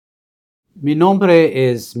Mi nombre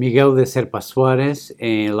es Miguel de Serpa Suárez.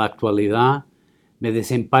 En la actualidad me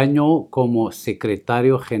desempeño como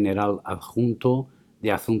secretario general adjunto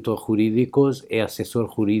de Asuntos Jurídicos y asesor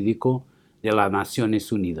jurídico de las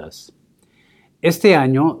Naciones Unidas. Este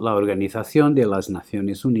año, la Organización de las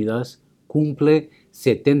Naciones Unidas cumple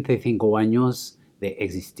 75 años de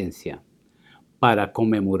existencia. Para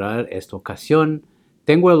conmemorar esta ocasión,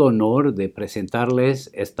 tengo el honor de presentarles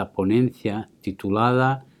esta ponencia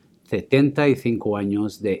titulada 75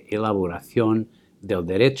 años de elaboración del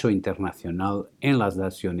derecho internacional en las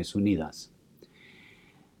Naciones Unidas.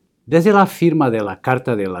 Desde la firma de la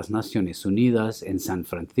Carta de las Naciones Unidas en San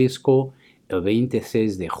Francisco el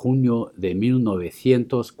 26 de junio de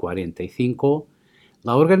 1945,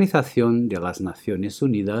 la Organización de las Naciones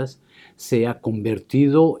Unidas se ha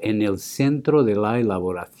convertido en el centro de la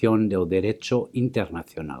elaboración del derecho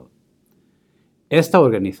internacional. Esta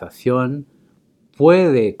organización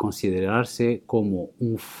puede considerarse como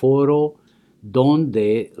un foro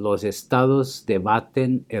donde los estados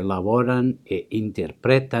debaten, elaboran e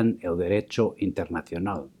interpretan el derecho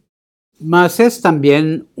internacional. Mas es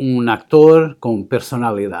también un actor con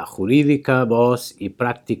personalidad jurídica, voz y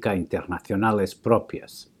práctica internacionales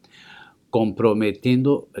propias,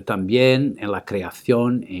 comprometiendo también en la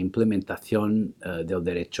creación e implementación del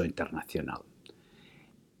derecho internacional.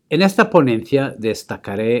 En esta ponencia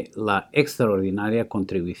destacaré la extraordinaria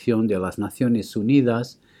contribución de las Naciones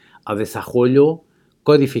Unidas al desarrollo,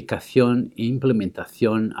 codificación e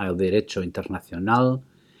implementación al derecho internacional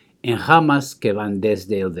en ramas que van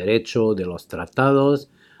desde el derecho de los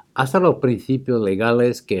tratados hasta los principios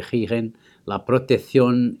legales que rigen la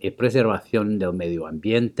protección y preservación del medio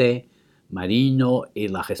ambiente marino y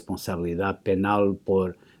la responsabilidad penal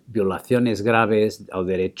por violaciones graves al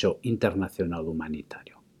derecho internacional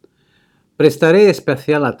humanitario. Prestaré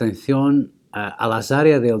especial atención a las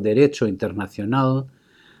áreas del derecho internacional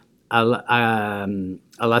a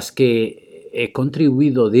las que he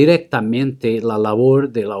contribuido directamente la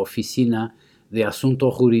labor de la Oficina de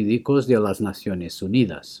Asuntos Jurídicos de las Naciones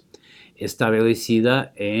Unidas,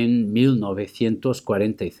 establecida en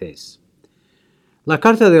 1946. La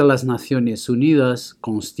Carta de las Naciones Unidas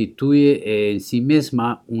constituye en sí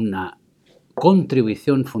misma una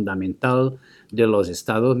contribución fundamental de los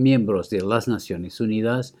Estados miembros de las Naciones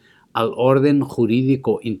Unidas al orden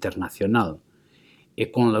jurídico internacional, y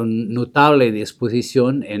con la notable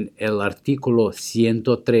disposición en el artículo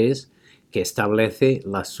 103 que establece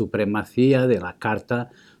la supremacía de la Carta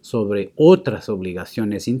sobre otras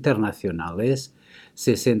obligaciones internacionales,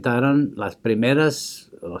 se sentaron los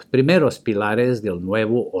primeros pilares del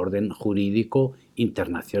nuevo orden jurídico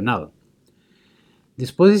internacional.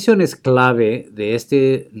 Disposiciones clave de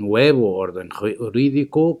este nuevo orden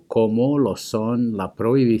jurídico, como lo son la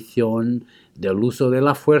prohibición del uso de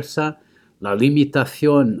la fuerza, la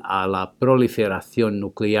limitación a la proliferación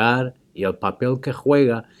nuclear y el papel que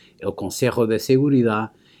juega el Consejo de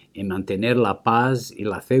Seguridad en mantener la paz y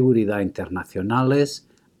la seguridad internacionales,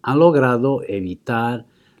 han logrado evitar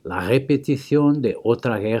la repetición de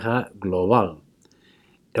otra guerra global.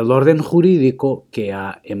 El orden jurídico que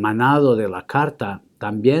ha emanado de la Carta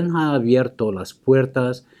también ha abierto las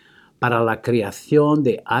puertas para la creación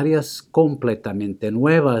de áreas completamente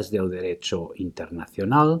nuevas del derecho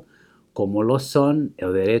internacional, como lo son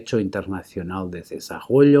el derecho internacional de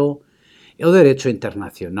desarrollo, el derecho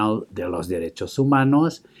internacional de los derechos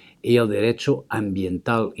humanos y el derecho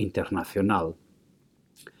ambiental internacional.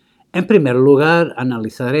 En primer lugar,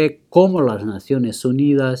 analizaré cómo las Naciones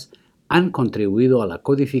Unidas han contribuido a la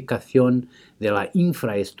codificación de la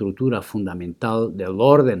infraestructura fundamental del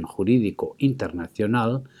orden jurídico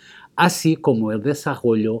internacional, así como el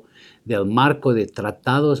desarrollo del marco de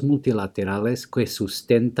tratados multilaterales que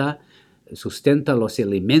sustenta los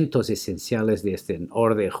elementos esenciales de este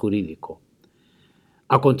orden jurídico.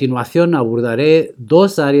 A continuación abordaré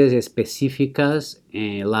dos áreas específicas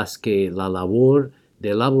en las que la labor de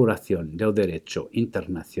elaboración del derecho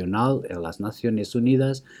internacional en las Naciones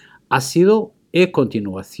Unidas ha sido y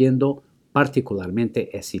continúa siendo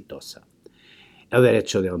particularmente exitosa: el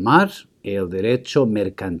derecho del mar y el derecho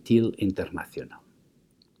mercantil internacional.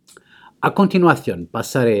 A continuación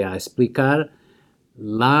pasaré a explicar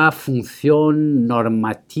la función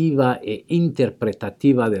normativa e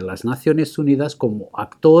interpretativa de las Naciones Unidas como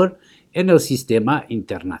actor en el sistema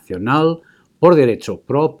internacional por derecho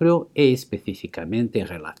propio e específicamente en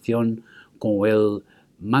relación con el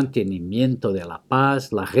mantenimiento de la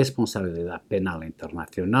paz, la responsabilidad penal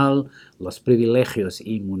internacional, los privilegios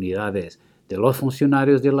e inmunidades de los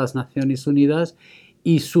funcionarios de las Naciones Unidas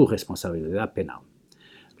y su responsabilidad penal.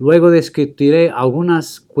 Luego discutiré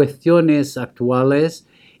algunas cuestiones actuales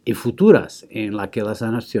y futuras en las que las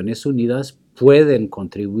Naciones Unidas pueden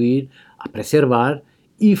contribuir a preservar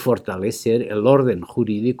y fortalecer el orden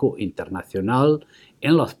jurídico internacional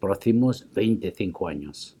en los próximos 25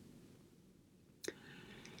 años.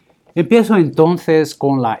 Empiezo entonces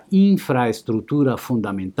con la infraestructura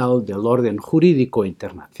fundamental del orden jurídico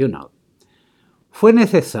internacional. Fue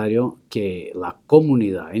necesario que la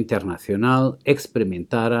comunidad internacional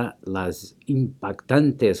experimentara las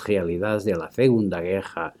impactantes realidades de la Segunda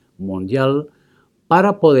Guerra Mundial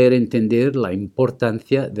para poder entender la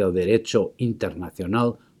importancia del derecho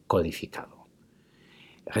internacional codificado,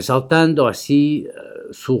 resaltando así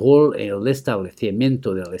su rol en el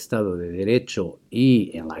establecimiento del Estado de Derecho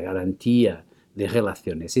y en la garantía de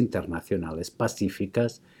relaciones internacionales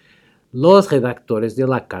pacíficas. Los redactores de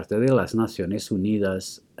la Carta de las Naciones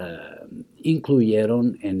Unidas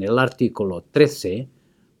incluyeron en el artículo 13,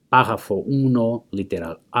 párrafo 1,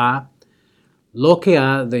 literal A, lo que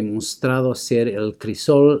ha demostrado ser el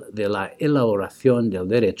crisol de la elaboración del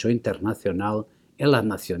derecho internacional en las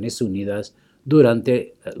Naciones Unidas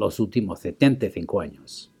durante los últimos 75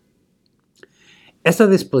 años. Esta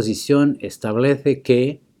disposición establece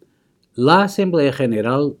que la Asamblea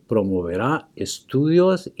General promoverá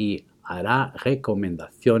estudios y hará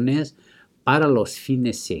recomendaciones para los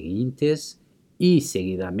fines siguientes y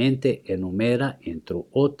seguidamente enumera, entre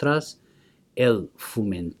otras, el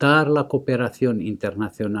fomentar la cooperación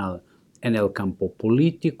internacional en el campo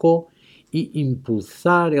político y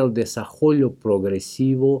impulsar el desarrollo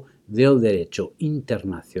progresivo del derecho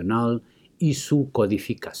internacional y su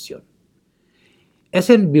codificación. Es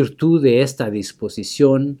en virtud de esta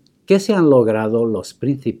disposición que se han logrado los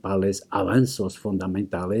principales avances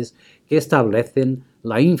fundamentales que establecen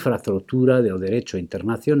la infraestructura del derecho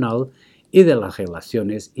internacional y de las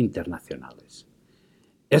relaciones internacionales.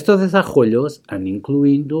 Estos desarrollos han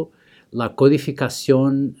incluido la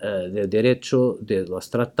codificación del derecho de los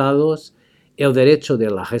tratados, el derecho de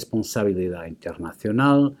la responsabilidad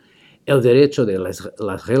internacional, el derecho de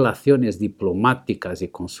las relaciones diplomáticas y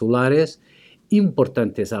consulares,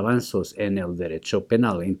 importantes avances en el derecho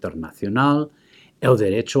penal internacional, el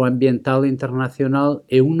derecho ambiental internacional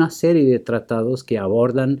y una serie de tratados que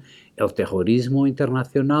abordan el terrorismo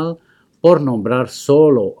internacional, por nombrar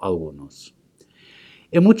solo algunos.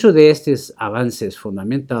 Y muchos de estos avances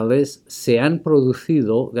fundamentales se han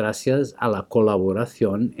producido gracias a la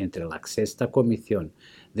colaboración entre la Sexta Comisión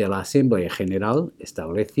de la Asamblea General,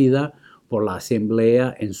 establecida por la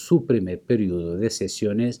Asamblea en su primer periodo de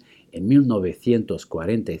sesiones en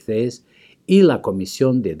 1946, y la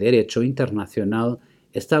Comisión de Derecho Internacional,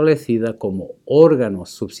 establecida como órgano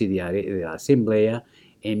subsidiario de la Asamblea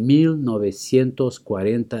en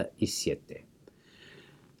 1947.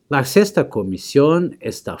 La Sexta Comisión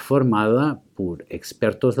está formada por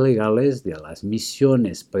expertos legales de las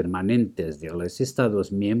misiones permanentes de los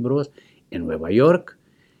Estados miembros en Nueva York,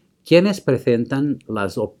 quienes presentan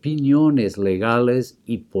las opiniones legales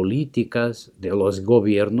y políticas de los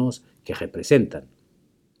gobiernos que representan.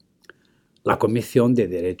 La Comisión de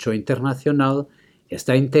Derecho Internacional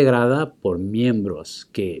está integrada por miembros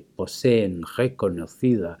que poseen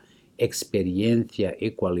reconocida experiencia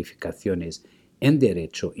y cualificaciones en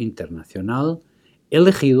derecho internacional,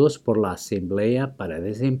 elegidos por la Asamblea para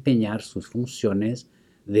desempeñar sus funciones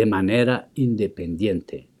de manera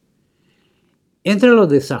independiente. Entre los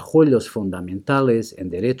desarrollos fundamentales en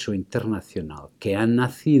derecho internacional que han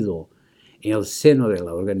nacido en el seno de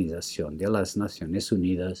la Organización de las Naciones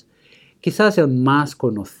Unidas, quizás el más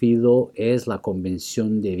conocido es la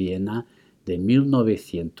Convención de Viena de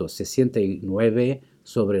 1969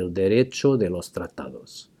 sobre el derecho de los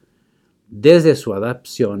tratados. Desde su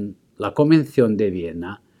adopción, la Convención de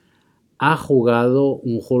Viena ha jugado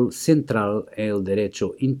un rol central en el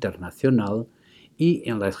derecho internacional y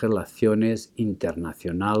en las relaciones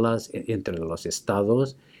internacionales entre los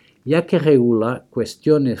Estados, ya que regula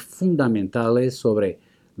cuestiones fundamentales sobre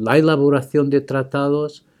la elaboración de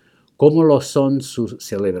tratados, como lo son su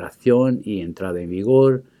celebración y entrada en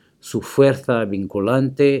vigor, su fuerza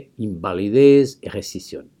vinculante, invalidez y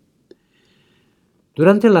rescisión.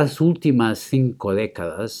 Durante las últimas 5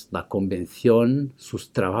 décadas, la Convención,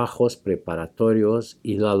 sus trabajos preparatorios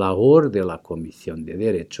y la labor de la Comisión de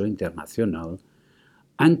Derecho Internacional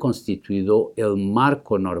han constituido el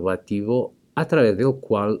marco normativo a través del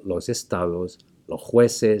cual los estados, los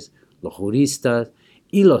jueces, los juristas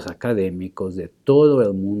y los académicos de todo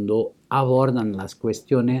el mundo abordan las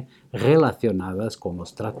cuestiones relacionadas con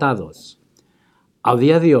los tratados. Al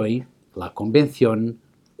día de hoy, la Convención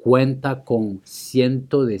cuenta con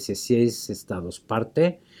 116 estados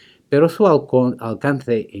parte, pero su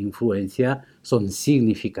alcance e influencia son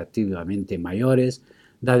significativamente mayores,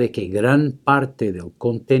 dado que gran parte del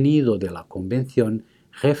contenido de la Convención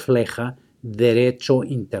refleja derecho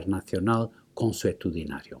internacional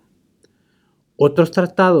consuetudinario. Otros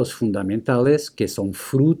tratados fundamentales que son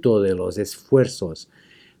fruto de los esfuerzos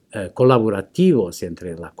colaborativos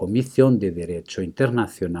entre la Comisión de Derecho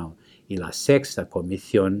Internacional y la Sexta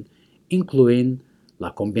Comisión incluyen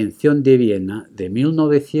la Convención de Viena de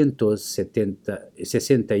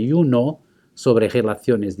 1961 sobre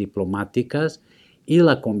relaciones diplomáticas y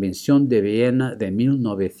la Convención de Viena de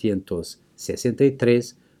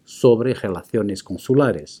 1963 sobre relaciones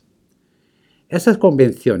consulares. Estas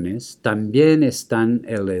convenciones también están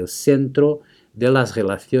en el centro de las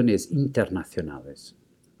relaciones internacionales.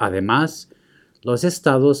 Además, los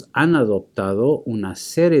estados han adoptado una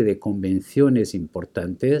serie de convenciones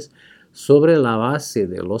importantes sobre la base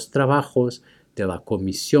de los trabajos de la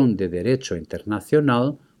Comisión de Derecho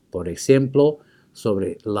Internacional, por ejemplo,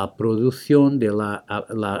 sobre la reducción de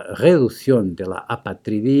la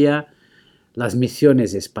apatridía, las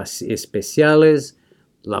misiones especiales,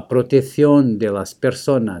 la protección de las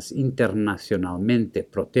personas internacionalmente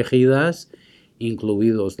protegidas,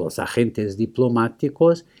 incluidos los agentes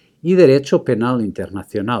diplomáticos, y derecho penal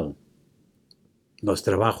internacional. Los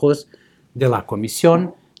trabajos de la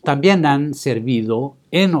Comisión también han servido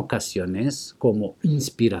en ocasiones como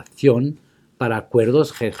inspiración para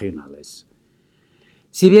acuerdos regionales.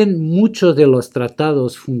 Si bien muchos de los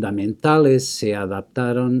tratados fundamentales se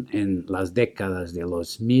adaptaron en las décadas de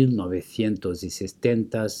los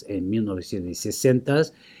 1970 y 1960,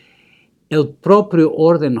 el propio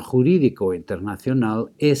orden jurídico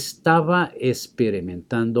internacional estaba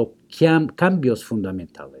experimentando cambios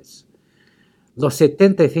fundamentales. Los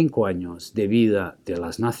 75 años de vida de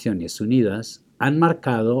las Naciones Unidas han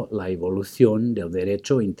marcado la evolución del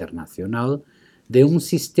derecho internacional de un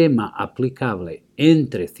sistema aplicable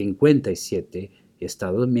entre 57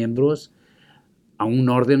 Estados miembros a un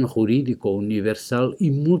orden jurídico universal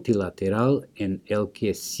y multilateral en el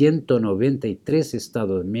que 193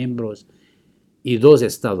 Estados miembros y 2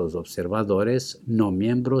 Estados observadores no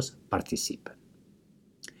miembros participan.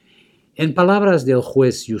 En palabras del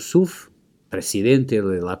juez Yusuf, presidente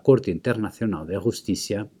de la Corte Internacional de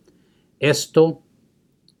Justicia, esto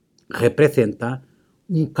representa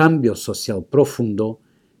un cambio social profundo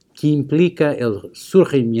que implica el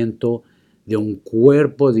surgimiento de un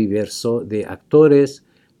cuerpo diverso de actores,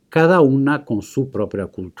 cada una con su propia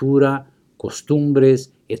cultura,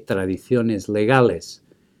 costumbres y tradiciones legales.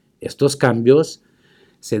 Estos cambios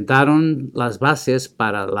sentaron las bases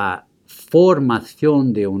para la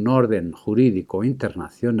formación de un orden jurídico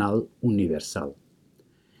internacional universal.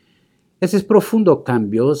 Esos profundos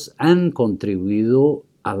cambios han contribuido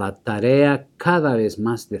a la tarea cada vez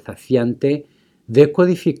más desafiante de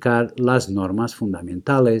codificar las normas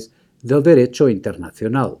fundamentales del derecho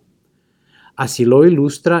internacional. Así lo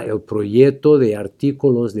ilustra el proyecto de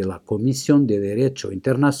artículos de la Comisión de Derecho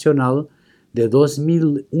Internacional de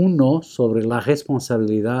 2001 sobre la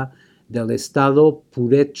responsabilidad del Estado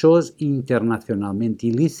por hechos internacionalmente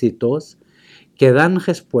ilícitos, que dan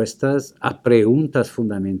respuestas a preguntas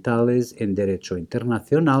fundamentales en derecho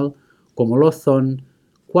internacional, como lo son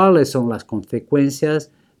cuáles son las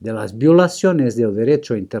consecuencias de las violaciones del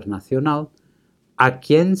derecho internacional, a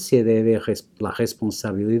quién se debe la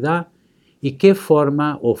responsabilidad y qué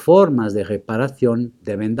forma o formas de reparación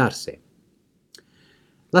deben darse.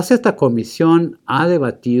 La Sexta Comisión ha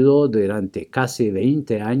debatido durante casi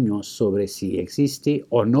 20 años sobre si existe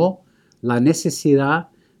o no la necesidad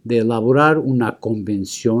de elaborar una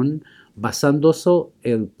convención basándose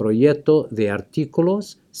en el proyecto de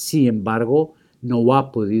artículos. Sin embargo, no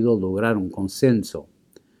ha podido lograr un consenso.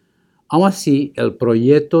 Aun así, el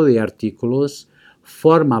proyecto de artículos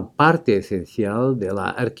forma parte esencial de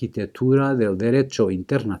la arquitectura del derecho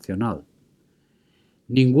internacional.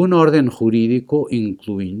 Ningún orden jurídico,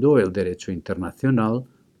 incluyendo el derecho internacional,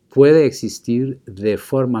 puede existir de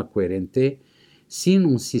forma coherente sin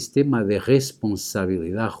un sistema de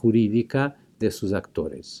responsabilidad jurídica de sus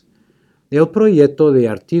actores. El proyecto de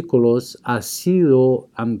artículos ha sido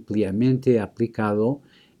ampliamente aplicado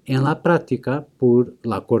en la práctica por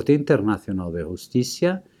la Corte Internacional de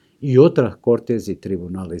Justicia y otras cortes y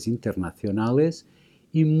tribunales internacionales,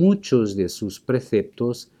 y muchos de sus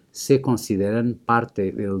preceptos se consideran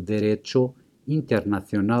parte del derecho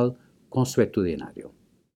internacional consuetudinario.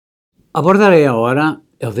 Abordaré ahora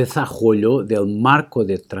el desarrollo del marco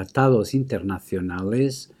de tratados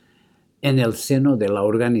internacionales en el seno de la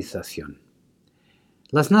organización.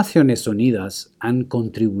 Las Naciones Unidas han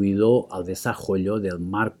contribuido al desarrollo del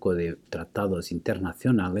marco de tratados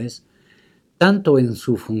internacionales tanto en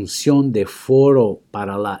su función de foro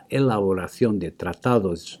para la elaboración de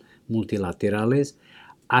tratados multilaterales,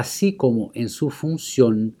 así como en su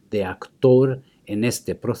función de actor en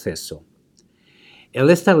este proceso.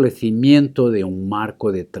 El establecimiento de un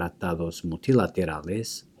marco de tratados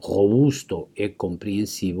multilaterales robusto y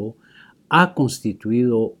comprensivo ha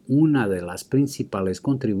constituido una de las principales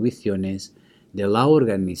contribuciones de la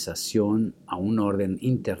organización a un orden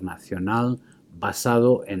internacional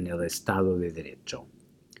basado en el Estado de Derecho.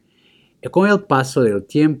 Y con el paso del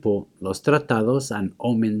tiempo, los tratados han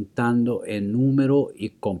aumentado en número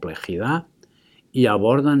y complejidad y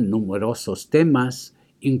abordan numerosos temas,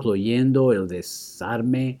 incluyendo el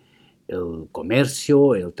desarme, el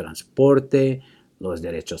comercio, el transporte, los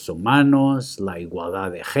derechos humanos, la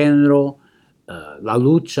igualdad de género, la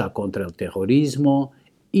lucha contra el terrorismo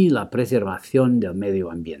y la preservación del medio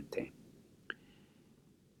ambiente.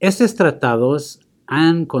 Estos tratados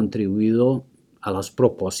han contribuido a los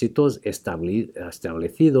propósitos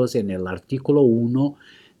establecidos en el artículo 1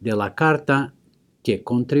 de la Carta, que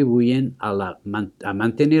contribuyen a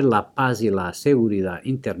mantener la paz y la seguridad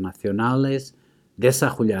internacionales,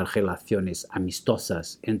 desarrollar relaciones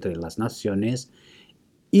amistosas entre las naciones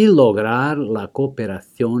y lograr la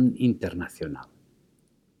cooperación internacional.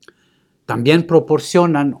 También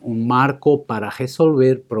proporcionan un marco para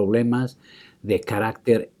resolver problemas de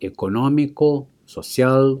carácter económico,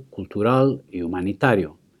 social, cultural y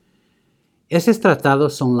humanitario. Estos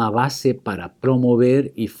tratados son la base para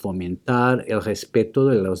promover y fomentar el respeto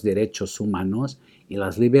de los derechos humanos y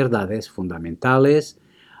las libertades fundamentales,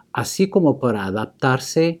 así como para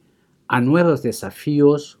adaptarse a nuevos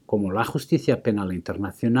desafíos como la justicia penal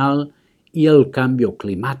internacional y el cambio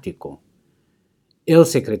climático. El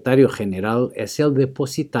secretario general es el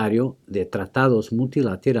depositario de tratados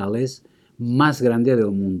multilaterales más grande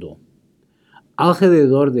del mundo.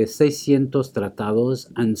 Alrededor de 600 tratados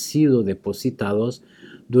han sido depositados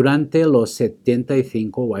durante los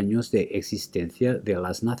 75 años de existencia de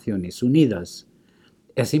las Naciones Unidas.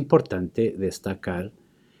 Es importante destacar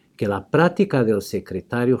que la práctica del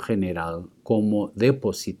secretario general como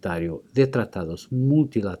depositario de tratados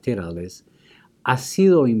multilaterales ha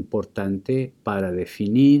sido importante para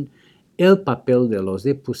definir el papel de los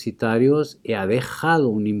depositarios y ha dejado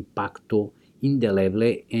un impacto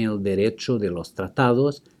indeleble en el derecho de los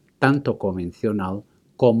tratados, tanto convencional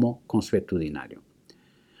como consuetudinario.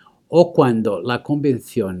 O cuando la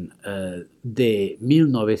Convención de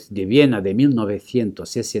Viena de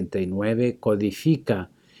 1969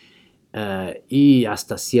 codifica y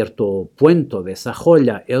hasta cierto punto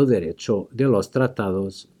desarrolla el derecho de los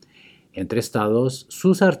tratados entre Estados,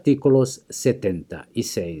 sus artículos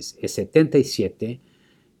 76 y 77,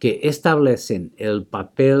 que establecen el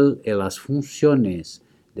papel y las funciones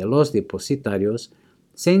de los depositarios,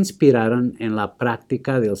 se inspiraron en la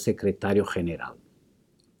práctica del secretario general.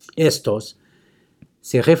 Estos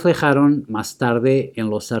se reflejaron más tarde en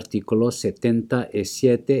los artículos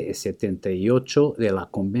 77 y 78 de la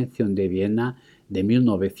Convención de Viena de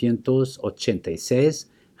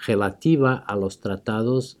 1986, relativa a los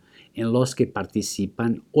tratados en los que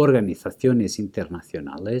participan organizaciones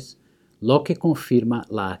internacionales, lo que confirma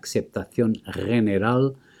la aceptación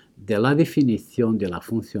general de la definición de la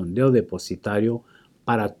función del depositario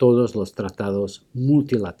para todos los tratados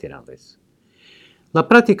multilaterales. La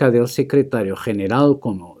práctica del secretario general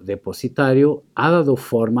como depositario ha dado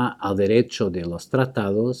forma al derecho de los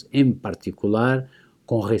tratados, en particular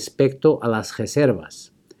con respecto a las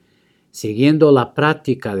reservas. Siguiendo la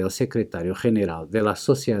práctica del secretario general de la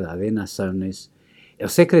Sociedad de Naciones, el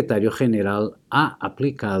secretario general ha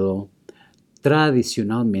aplicado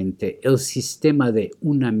tradicionalmente el sistema de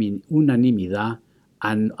unanimidad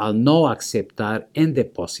al no aceptar en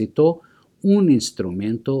depósito un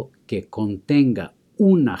instrumento que contenga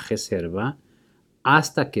una reserva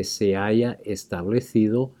hasta que se haya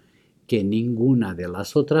establecido que ninguna de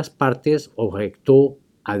las otras partes objetó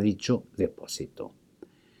a dicho depósito.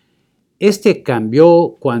 Este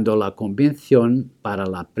cambió cuando la Convención para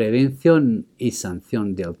la Prevención y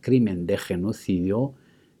Sanción del Crimen de Genocidio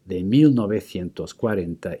de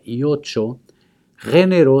 1948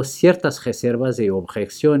 generó ciertas reservas y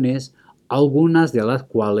objeciones, algunas de las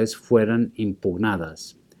cuales fueron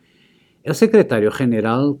impugnadas. El secretario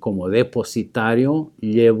general, como depositario,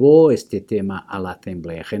 llevó este tema a la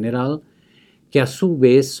Asamblea General, que a su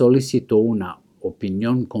vez solicitó una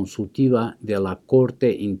opinión consultiva de la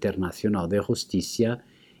Corte Internacional de Justicia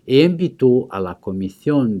e invitó a la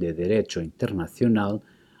Comisión de Derecho Internacional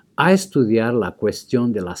a estudiar la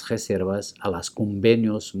cuestión de las reservas a los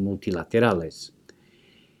convenios multilaterales.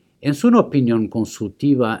 En su opinión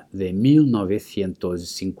consultiva de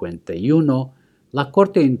 1951, la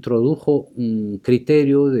Corte introdujo un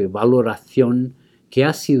criterio de valoración que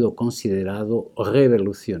ha sido considerado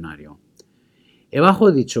revolucionario. Y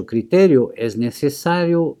bajo dicho criterio es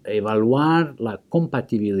necesario evaluar la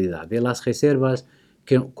compatibilidad de las reservas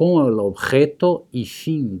con el objeto y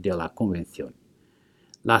fin de la Convención.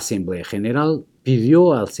 La Asamblea General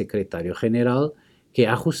pidió al Secretario General que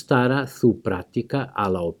ajustara su práctica a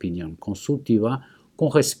la opinión consultiva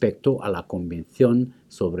con respecto a la Convención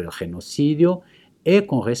sobre el Genocidio y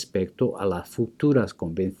con respecto a las futuras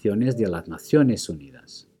convenciones de las Naciones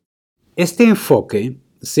Unidas. Este enfoque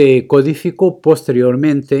se codificó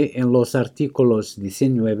posteriormente en los artículos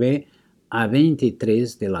 19 a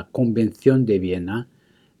 23 de la Convención de Viena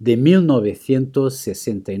de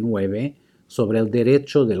 1969 sobre el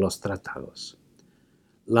derecho de los tratados.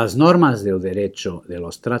 Las normas del derecho de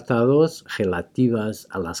los tratados relativas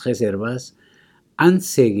a las reservas han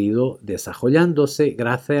seguido desarrollándose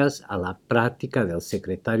gracias a la práctica del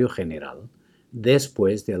Secretario General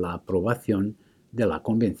después de la aprobación de la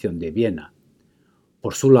Convención de Viena.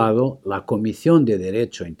 Por su lado, la Comisión de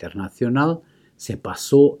Derecho Internacional se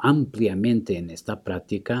basó ampliamente en esta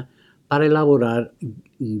práctica para elaborar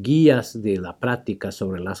guías de la práctica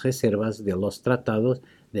sobre las reservas de los tratados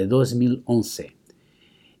de 2011.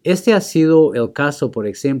 Este ha sido el caso, por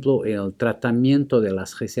ejemplo, en el tratamiento de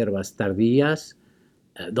las reservas tardías,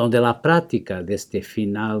 donde la práctica desde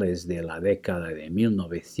finales de la década de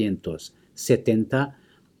 1970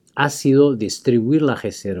 ha sido distribuir la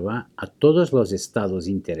reserva a todos los estados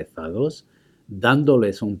interesados,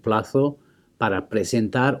 dándoles un plazo para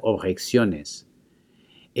presentar objeciones.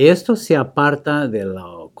 Esto se aparta de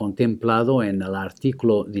lo contemplado en el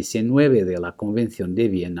artículo 19 de la Convención de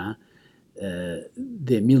Viena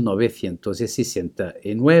de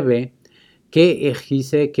 1969, que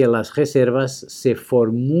exige que las reservas se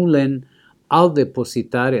formulen al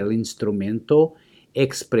depositar el instrumento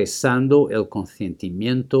expresando el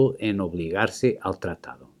consentimiento en obligarse al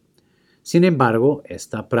tratado. Sin embargo,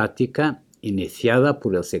 esta práctica, iniciada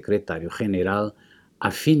por el Secretario General a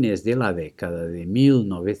fines de la década de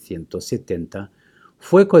 1970,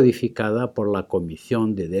 fue codificada por la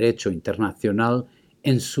Comisión de Derecho Internacional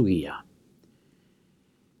en su guía.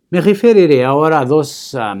 Me referiré ahora a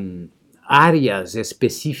dos áreas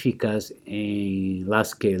específicas en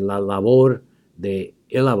las que la labor de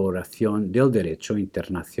elaboración del derecho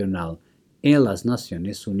internacional en las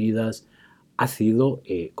Naciones Unidas ha sido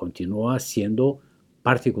y continúa siendo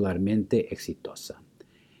particularmente exitosa: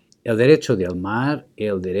 el derecho del mar y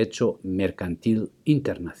el derecho mercantil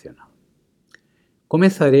internacional.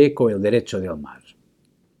 Comenzaré con el derecho del mar.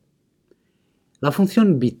 La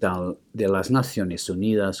función vital de las Naciones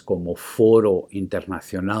Unidas como foro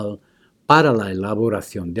internacional para la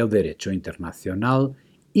elaboración del derecho internacional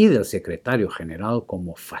y del Secretario General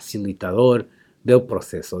como facilitador del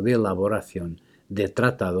proceso de elaboración de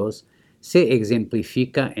tratados se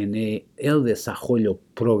exemplifica en el desarrollo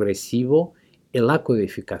progresivo y la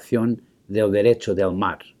codificación del derecho del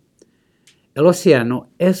mar. El océano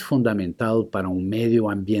es fundamental para un medio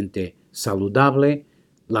ambiente saludable,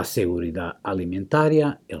 la seguridad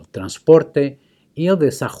alimentaria, el transporte y el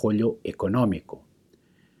desarrollo económico.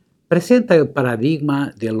 Presenta el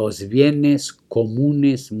paradigma de los bienes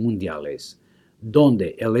comunes mundiales,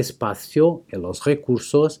 donde el espacio y los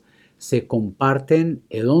recursos se comparten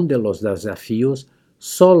y donde los desafíos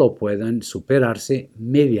solo pueden superarse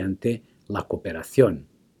mediante la cooperación.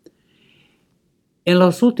 En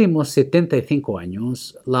los últimos 75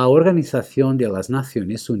 años, la Organización de las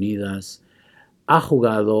Naciones Unidas ha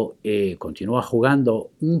jugado y continúa jugando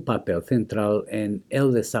un papel central en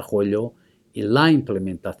el desarrollo y la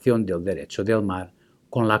implementación del derecho del mar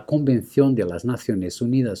con la Convención de las Naciones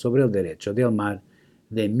Unidas sobre el Derecho del Mar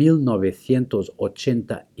de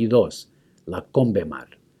 1982, la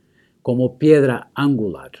CONVEMAR, como piedra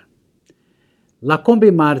angular. La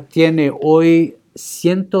CONVEMAR tiene hoy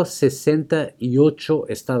 168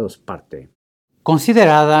 estados parte.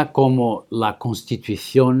 Considerada como la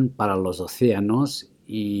Constitución para los océanos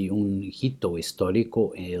y un hito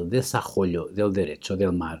histórico en el desarrollo del derecho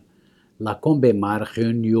del mar, la CONVEMAR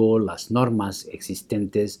reunió las normas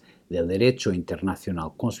existentes del derecho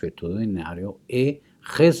internacional consuetudinario y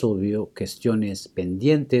resolvió cuestiones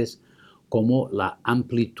pendientes como la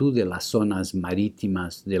amplitud de las zonas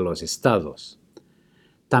marítimas de los estados.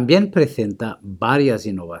 También presenta varias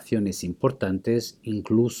innovaciones importantes,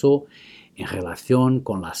 incluso en relación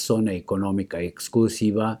con la zona económica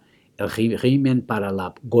exclusiva, el régimen para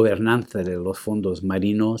la gobernanza de los fondos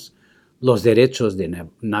marinos, los derechos de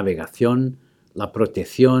navegación, la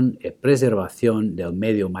protección y preservación del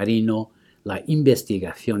medio marino, la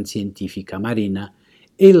investigación científica marina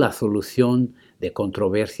y la solución de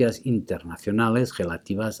controversias internacionales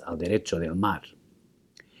relativas al derecho del mar.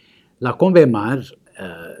 La CONVEMAR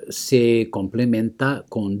se complementa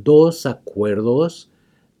con dos acuerdos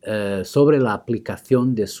sobre la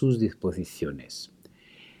aplicación de sus disposiciones.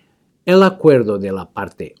 El acuerdo de la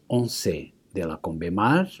parte 11 de la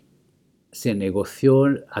CONVEMAR se negoció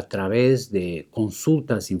a través de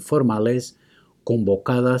consultas informales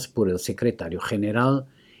convocadas por el secretario general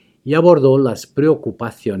y abordó las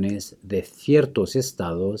preocupaciones de ciertos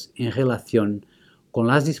estados en relación con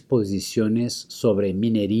las disposiciones sobre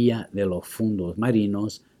minería de los fondos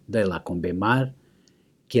marinos de la CONVEMAR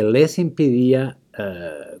que les impedía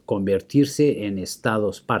convertirse en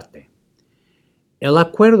estados parte. El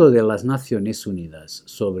Acuerdo de las Naciones Unidas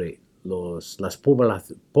sobre las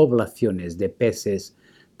poblaciones de peces,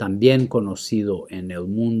 también conocido en el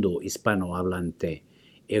mundo hispanohablante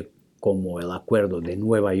como el Acuerdo de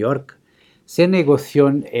Nueva York, se negoció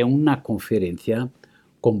en una conferencia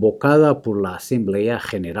convocada por la Asamblea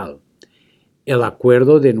General. El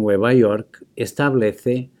Acuerdo de Nueva York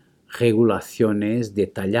establece regulaciones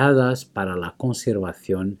detalladas para la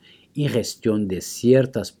conservación y gestión de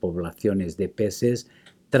ciertas poblaciones de peces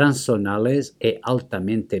transzonales y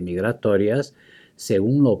altamente migratorias,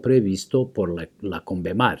 según lo previsto por la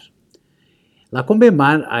CONVEMAR. La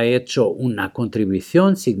CONVEMAR ha hecho una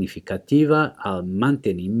contribución significativa al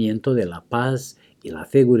mantenimiento de la paz y la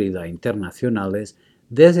seguridad internacionales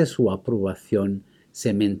desde su aprobación,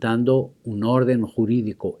 cimentando un orden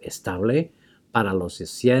jurídico estable para los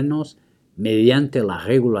océanos mediante la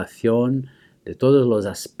regulación de todos los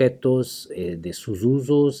aspectos de sus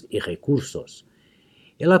usos y recursos.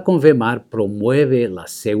 Y la CONVEMAR promueve la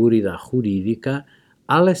seguridad jurídica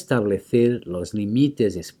al establecer los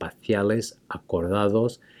límites espaciales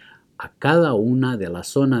acordados a cada una de las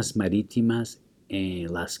zonas marítimas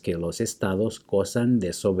en las que los estados gozan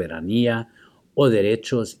de soberanía o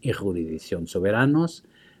derechos y jurisdicción soberanos,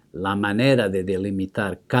 la manera de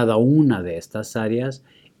delimitar cada una de estas áreas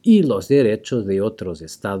y los derechos de otros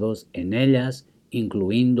estados en ellas,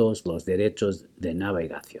 incluindo los derechos de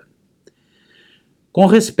navegación. Con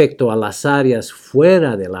respecto a las áreas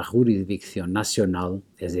fuera de la jurisdicción nacional,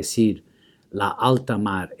 es decir, la alta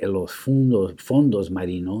mar y los fondos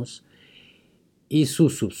marinos y su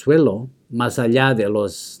subsuelo, más allá de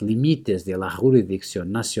los límites de la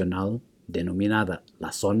jurisdicción nacional, denominada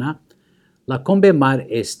la zona, la CONVEMAR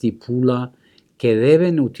estipula que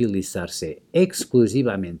deben utilizarse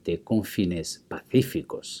exclusivamente con fines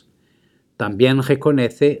pacíficos. También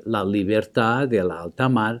reconoce la libertad de la alta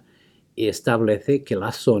mar y establece que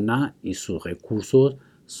la zona y sus recursos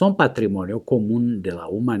son patrimonio común de la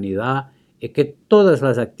humanidad y que todas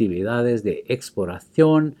las actividades de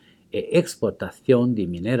exploración e explotación de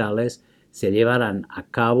minerales se llevarán a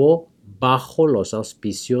cabo bajo los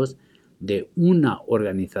auspicios de una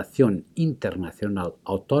organización internacional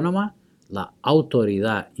autónoma, la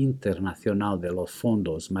Autoridad Internacional de los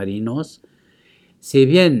Fondos Marinos. Si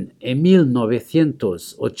bien en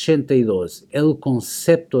 1982 el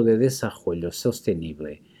concepto de desarrollo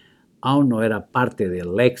sostenible aún no era parte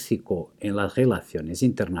del léxico en las relaciones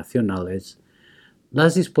internacionales,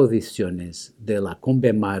 las disposiciones de la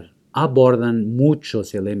CONVEMAR abordan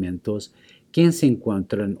muchos elementos que se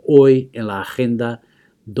encuentran hoy en la Agenda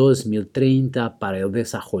 2030 para el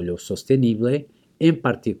Desarrollo Sostenible, en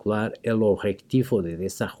particular el Objetivo de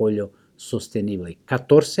Desarrollo Sostenible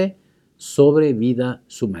 14 sobre vida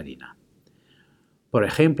submarina. Por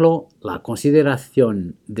ejemplo, la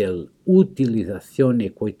consideración de la utilización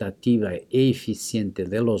equitativa e eficiente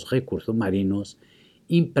de los recursos marinos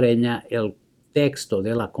impregna el texto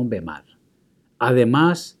de la CONVEMAR.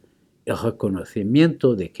 Además, el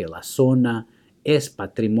reconocimiento de que la zona es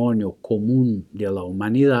patrimonio común de la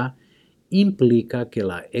humanidad implica que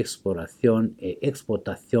la exploración y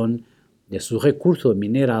explotación de sus recursos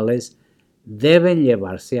minerales deben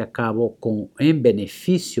llevarse a cabo en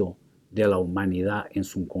beneficio de la humanidad en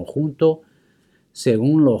su conjunto,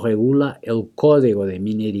 según lo regula el Código de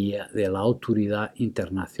Minería de la Autoridad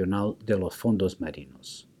Internacional de los Fondos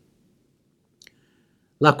Marinos.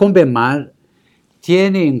 La CONVEMAR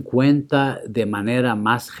tiene en cuenta de manera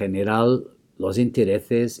más general los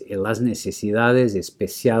intereses y las necesidades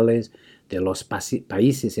especiales de los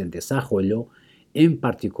países en desarrollo, en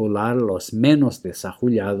particular los menos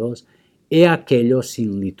desarrollados y aquellos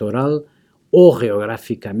sin litoral o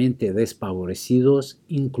geográficamente desfavorecidos,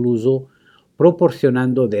 incluso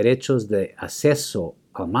proporcionando derechos de acceso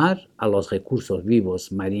al mar, a los recursos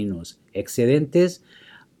vivos marinos excedentes,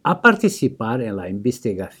 a participar en la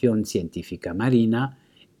investigación científica marina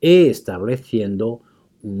y estableciendo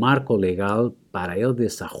un marco legal para el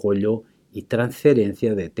desarrollo y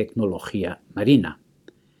transferencia de tecnología marina.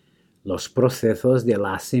 Los procesos de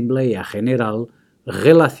la Asamblea General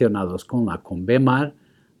relacionados con la Convemar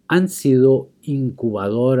han sido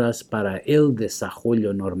incubadoras para el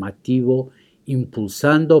desarrollo normativo,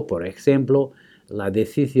 impulsando, por ejemplo, la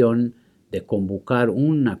decisión de convocar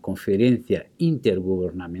una conferencia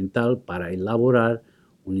intergubernamental para elaborar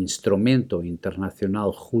un instrumento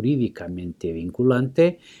internacional jurídicamente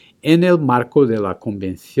vinculante en el marco de la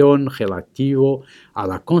Convención relativo a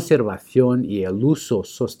la conservación y el uso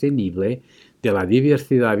sostenible de la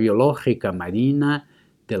diversidad biológica marina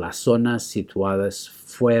de las zonas situadas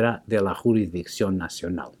fuera de la jurisdicción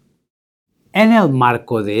nacional. En el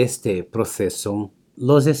marco de este proceso,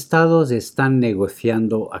 los estados están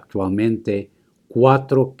negociando actualmente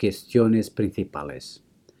 4 cuestiones principales: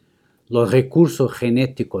 los recursos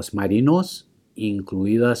genéticos marinos,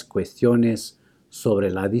 incluidas cuestiones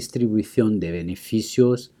sobre la distribución de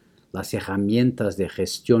beneficios, las herramientas de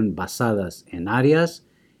gestión basadas en áreas,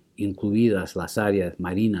 incluidas las áreas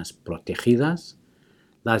marinas protegidas,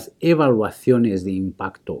 las evaluaciones de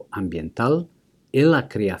impacto ambiental y la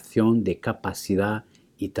creación de capacidad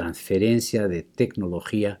y transferencia de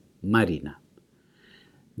tecnología marina.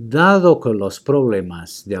 Dado que los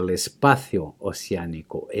problemas del espacio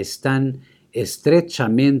oceánico están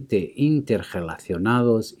estrechamente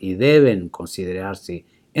interrelacionados y deben considerarse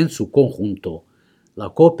en su conjunto, la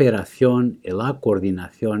cooperación y la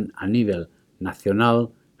coordinación a nivel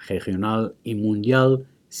nacional, regional y mundial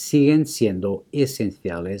siguen siendo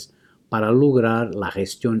esenciales para lograr la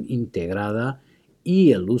gestión integrada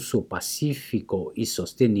y el uso pacífico y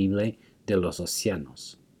sostenible de los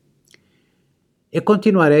océanos. Y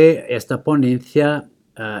continuaré esta ponencia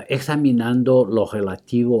examinando lo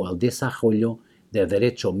relativo al desarrollo del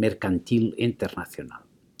derecho mercantil internacional.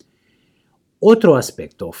 Otro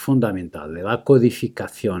aspecto fundamental de la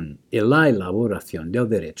codificación y la elaboración del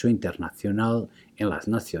derecho internacional en las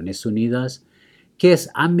Naciones Unidas, que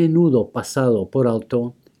es a menudo pasado por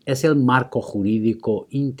alto, es el marco jurídico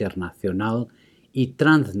internacional y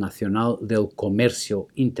transnacional del comercio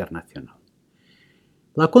internacional.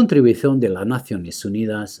 La contribución de las Naciones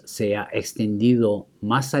Unidas se ha extendido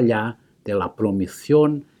más allá de la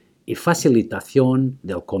promoción y facilitación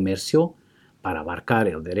del comercio para abarcar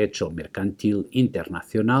el derecho mercantil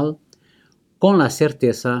internacional, con la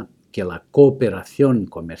certeza que la cooperación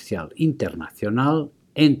comercial internacional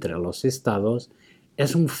entre los estados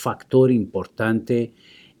es un factor importante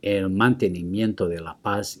en el mantenimiento de la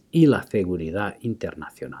paz y la seguridad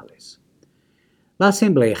internacionales. La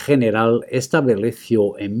Asamblea General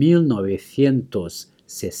estableció en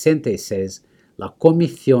 1966 la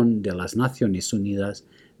Comisión de las Naciones Unidas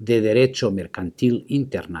de Derecho Mercantil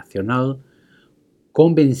Internacional,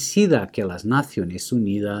 convencida que las Naciones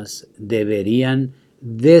Unidas deberían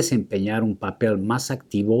desempeñar un papel más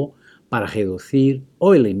activo para reducir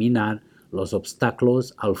o eliminar los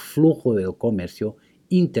obstáculos al flujo del comercio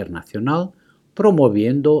internacional,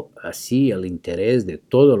 promoviendo así el interés de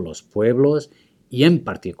todos los pueblos y en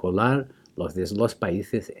particular los de los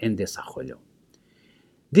países en desarrollo.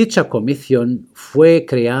 Dicha comisión fue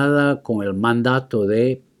creada con el mandato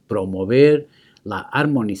de promover la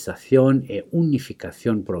armonización e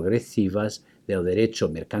unificación progresivas del derecho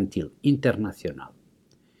mercantil internacional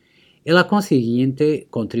y la consiguiente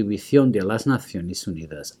contribución de las Naciones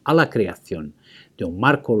Unidas a la creación de un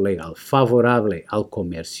marco legal favorable al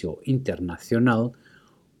comercio internacional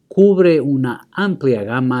cubre una amplia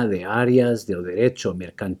gama de áreas del derecho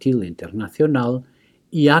mercantil internacional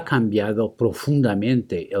y ha cambiado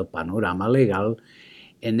profundamente el panorama legal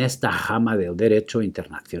en esta rama del derecho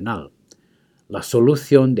internacional. La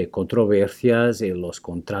solución de controversias en los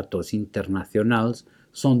contratos internacionales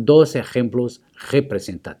son 2 ejemplos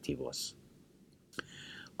representativos.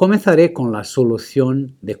 Comenzaré con la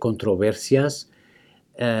solución de controversias.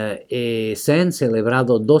 Se han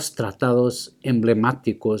celebrado 2 tratados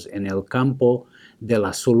emblemáticos en el campo de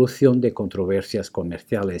la solución de controversias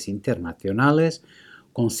comerciales internacionales,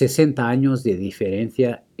 con 60 años de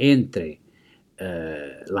diferencia entre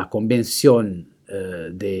la Convención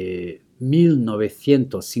de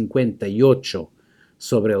 1958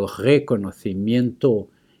 sobre el reconocimiento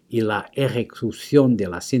y la ejecución de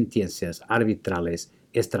las sentencias arbitrales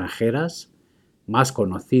extranjeras, más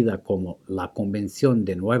conocida como la Convención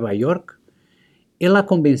de Nueva York, y la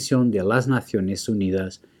Convención de las Naciones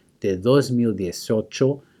Unidas de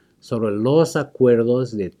 2018 sobre los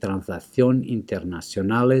acuerdos de transacción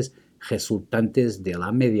internacionales resultantes de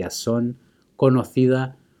la mediación,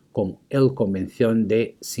 conocida como la Convención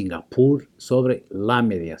de Singapur sobre la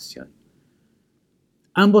mediación.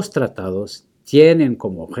 Ambos tratados tienen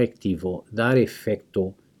como objetivo dar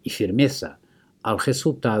efecto y firmeza al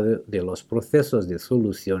resultado de los procesos de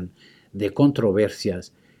solución de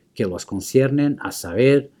controversias que los conciernen, a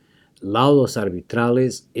saber, laudos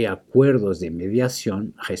arbitrales y acuerdos de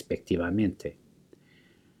mediación respectivamente.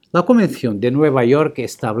 La Convención de Nueva York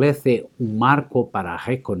establece un marco para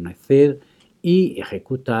reconocer y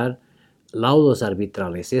ejecutar laudos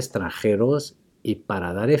arbitrales extranjeros y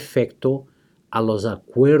para dar efecto a los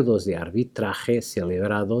acuerdos de arbitraje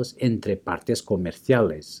celebrados entre partes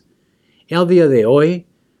comerciales. Al día de hoy,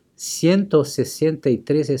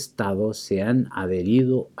 163 estados se han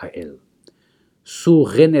adherido a él. Su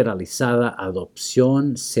generalizada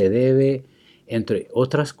adopción se debe, entre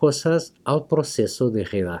otras cosas, al proceso de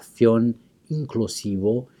redacción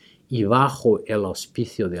inclusivo y bajo el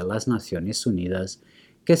auspicio de las Naciones Unidas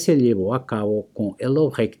que se llevó a cabo con el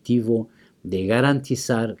objetivo de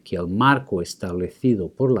garantizar que el marco establecido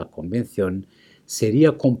por la Convención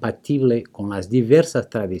sería compatible con las diversas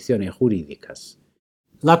tradiciones jurídicas.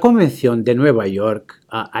 La Convención de Nueva York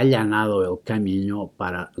ha allanado el camino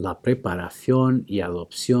para la preparación y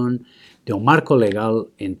adopción de un marco legal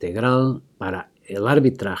integral para el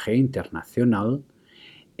arbitraje internacional,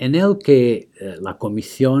 en el que la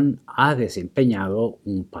Comisión ha desempeñado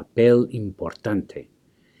un papel importante.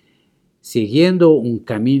 Siguiendo un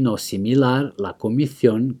camino similar, la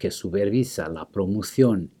Comisión, que supervisa la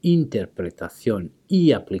promoción, interpretación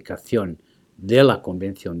y aplicación de la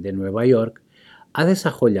Convención de Nueva York, ha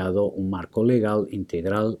desarrollado un marco legal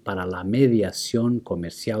integral para la mediación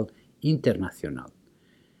comercial internacional.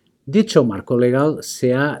 Dicho marco legal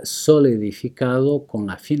se ha solidificado con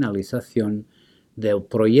la finalización del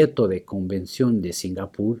proyecto de Convención de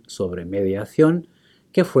Singapur sobre mediación,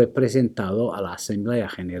 que fue presentado a la Asamblea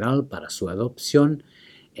General para su adopción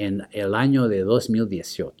en el año de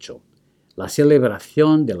 2018. La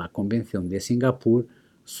celebración de la Convención de Singapur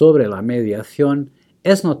sobre la mediación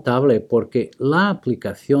es notable porque la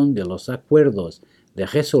aplicación de los acuerdos de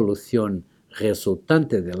resolución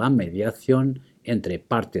resultantes de la mediación entre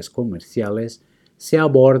partes comerciales se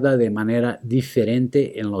aborda de manera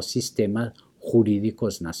diferente en los sistemas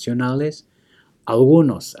jurídicos nacionales.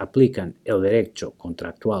 Algunos aplican el derecho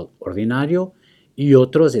contractual ordinario y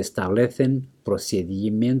otros establecen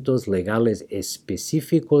procedimientos legales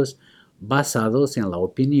específicos basados en la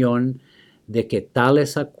opinión de que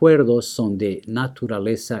tales acuerdos son de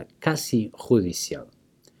naturaleza casi judicial.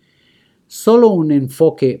 Solo un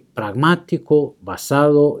enfoque pragmático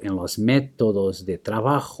basado en los métodos de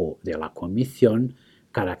trabajo de la Comisión,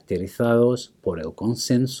 caracterizados por el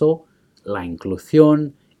consenso, la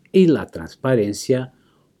inclusión y la transparencia,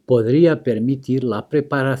 podría permitir la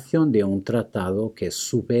preparación de un tratado que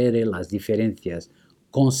supere las diferencias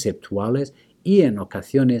conceptuales y en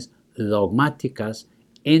ocasiones dogmáticas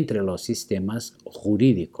entre los sistemas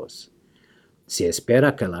jurídicos. Se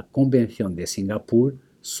espera que la Convención de Singapur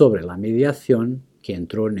sobre la mediación, que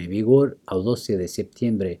entró en vigor el 12 de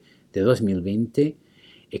septiembre de 2020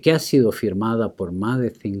 y que ha sido firmada por más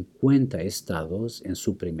de 50 estados en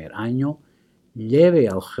su primer año, lleve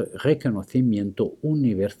al reconocimiento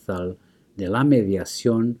universal de la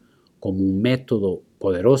mediación como un método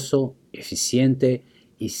poderoso, eficiente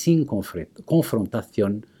y sin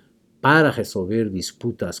confrontación para resolver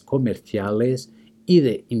disputas comerciales y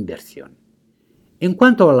de inversión. En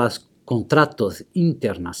cuanto a los contratos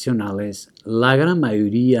internacionales, la gran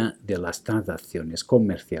mayoría de las transacciones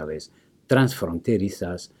comerciales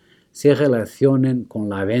transfronterizas se relacionan con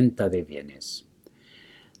la venta de bienes.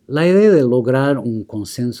 La idea de lograr un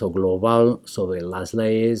consenso global sobre las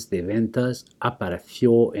leyes de ventas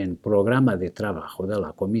apareció en el programa de trabajo de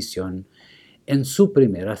la Comisión en su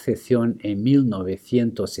primera sesión en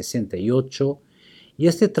 1968 y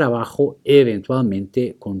este trabajo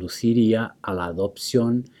eventualmente conduciría a la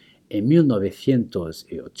adopción en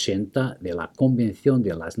 1980 de la Convención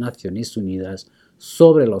de las Naciones Unidas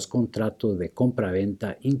sobre los contratos de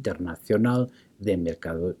compraventa internacional de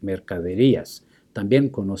mercaderías, también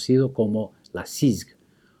conocido como la CISG,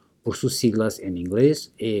 por sus siglas en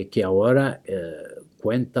inglés, que ahora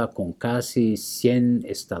cuenta con casi 100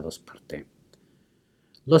 estados parte.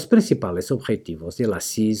 Los principales objetivos de la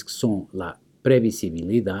CISG son la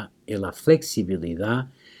previsibilidad y la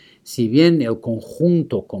flexibilidad, si bien el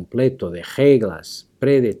conjunto completo de reglas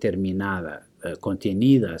predeterminadas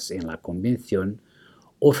contenidas en la Convención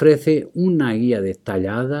ofrece una guía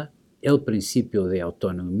detallada. El principio de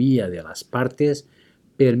autonomía de las partes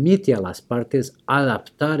permite a las partes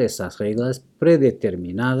adaptar esas reglas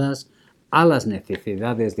predeterminadas a las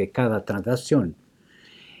necesidades de cada transacción.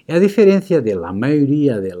 A diferencia de la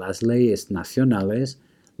mayoría de las leyes nacionales,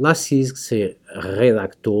 la CISG se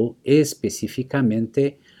redactó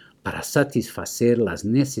específicamente para satisfacer las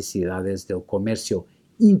necesidades del comercio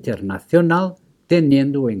internacional,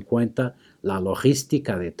 teniendo en cuenta la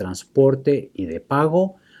logística de transporte y de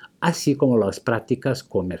pago, así como las prácticas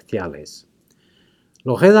comerciales.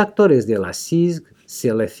 Los redactores de la CISG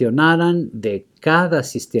seleccionaron de cada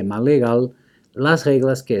sistema legal las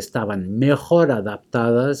reglas que estaban mejor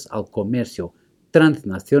adaptadas al comercio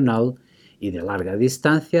transnacional y de larga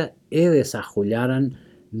distancia y desarrollaron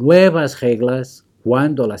nuevas reglas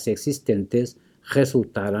cuando las existentes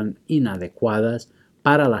resultaran inadecuadas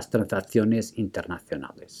para las transacciones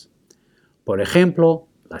internacionales. Por ejemplo,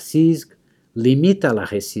 la CISG limita la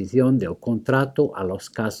rescisión del contrato a los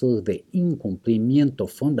casos de incumplimiento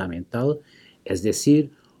fundamental, es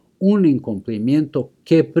decir, un incumplimiento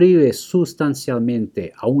que prive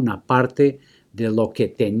sustancialmente a una parte de lo que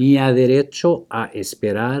tenía derecho a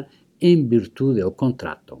esperar en virtud del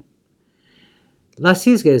contrato. La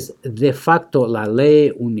CISG es de facto la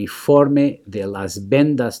ley uniforme de las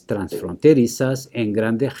ventas transfronterizas en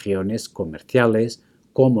grandes regiones comerciales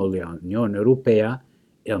como la Unión Europea,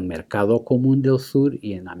 el Mercado Común del Sur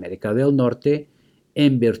y en América del Norte,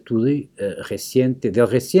 en virtud del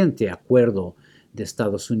reciente acuerdo de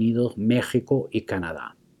Estados Unidos, México y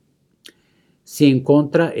Canadá. Se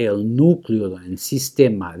encuentra el núcleo del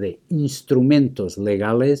sistema de instrumentos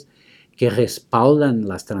legales que respaldan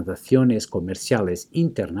las transacciones comerciales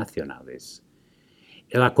internacionales.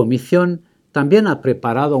 La Comisión también ha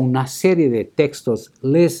preparado una serie de textos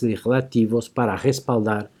legislativos para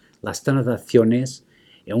respaldar las transacciones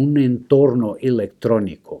en un entorno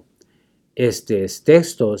electrónico. Estos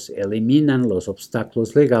textos eliminan los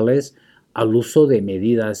obstáculos legales al uso de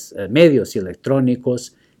medios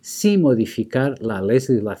electrónicos sin modificar la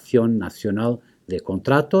legislación nacional de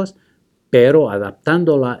contratos, pero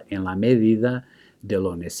adaptándola en la medida de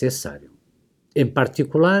lo necesario. En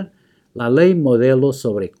particular, la Ley Modelo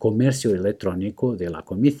sobre Comercio Electrónico de la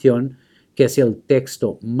Comisión, que es el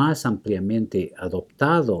texto más ampliamente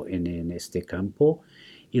adoptado en este campo,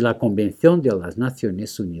 y la Convención de las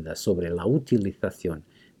Naciones Unidas sobre la utilización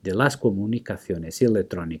de las comunicaciones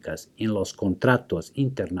electrónicas en los contratos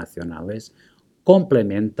internacionales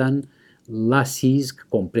complementan la CISG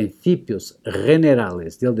con principios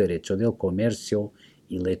generales del derecho del comercio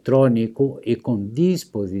electrónico y con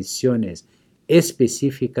disposiciones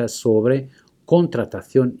específicas sobre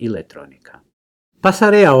contratación electrónica.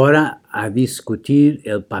 Pasaré ahora a discutir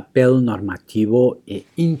el papel normativo e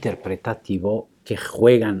interpretativo que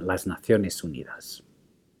juegan las Naciones Unidas.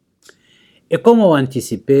 Y como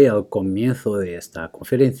anticipé al comienzo de esta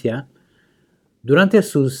conferencia, durante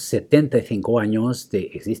sus 75 años de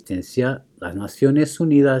existencia, las Naciones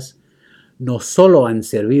Unidas no solo han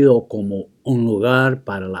servido como un lugar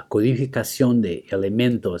para la codificación de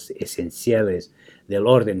elementos esenciales del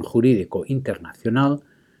orden jurídico internacional,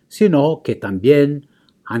 sino que también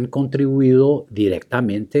han contribuido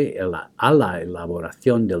directamente a la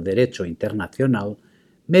elaboración del derecho internacional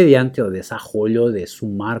mediante el desarrollo de su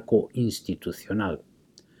marco institucional.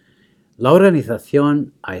 La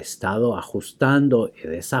organización ha estado ajustando y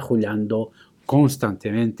desarrollando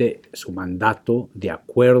constantemente su mandato de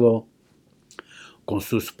acuerdo con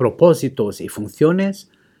sus propósitos y funciones,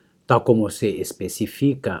 tal como se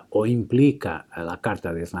especifica o implica en la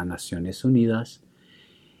Carta de las Naciones Unidas.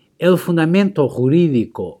 El fundamento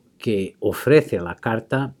jurídico que ofrece la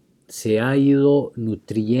Carta se ha ido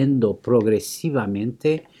nutriendo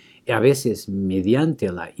progresivamente y a veces mediante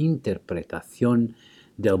la interpretación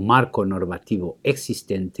del marco normativo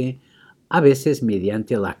existente, a veces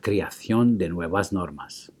mediante la creación de nuevas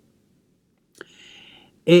normas.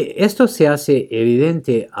 Esto se hace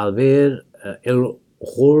evidente al ver el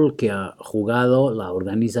rol que ha jugado la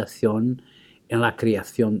organización en la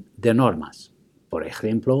creación de normas. Por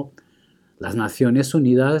ejemplo, las Naciones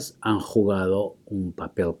Unidas han jugado un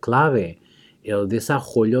papel clave en el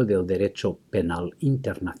desarrollo del derecho penal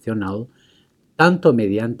internacional, tanto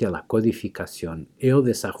mediante la codificación y el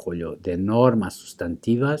desarrollo de normas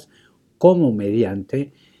sustantivas como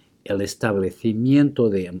mediante el establecimiento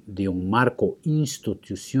de un marco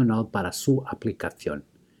institucional para su aplicación.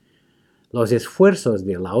 Los esfuerzos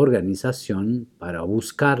de la organización para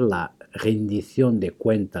buscar la rendición de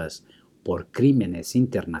cuentas por crímenes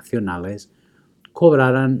internacionales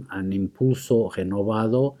cobrarán un impulso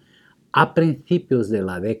renovado a principios de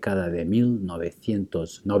la década de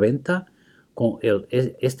 1990 con el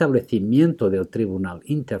establecimiento del Tribunal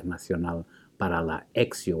Internacional para la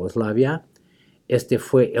ex Yugoslavia. Este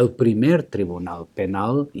fue el primer tribunal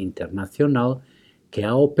penal internacional que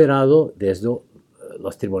ha operado desde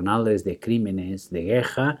los tribunales de crímenes de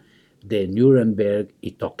guerra de Nuremberg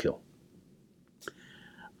y Tokio.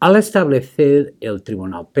 Al establecer el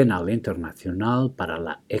Tribunal Penal Internacional para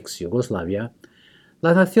la ex Yugoslavia,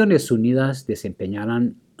 las Naciones Unidas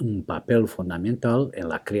desempeñarán un papel fundamental en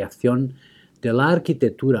la creación de la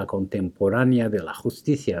arquitectura contemporánea de la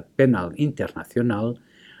justicia penal internacional,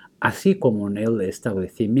 así como en el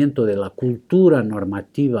establecimiento de la cultura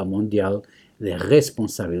normativa mundial de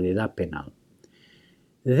responsabilidad penal.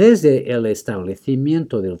 Desde el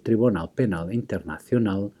establecimiento del Tribunal Penal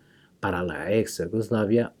Internacional para la ex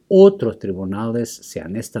Yugoslavia, otros tribunales se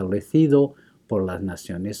han establecido por las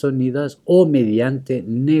Naciones Unidas o mediante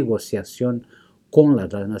negociación con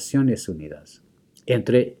las Naciones Unidas.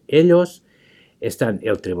 Entre ellos están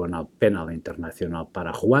el Tribunal Penal Internacional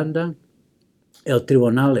para Ruanda, el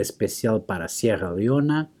Tribunal Especial para Sierra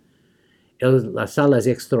Leona, las salas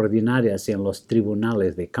extraordinarias en los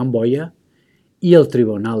tribunales de Camboya y el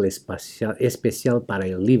Tribunal Especial para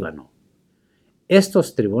el Líbano.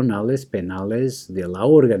 Estos tribunales penales de la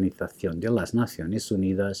Organización de las Naciones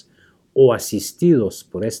Unidas o asistidos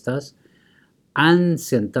por estas han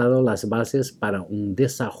sentado las bases para un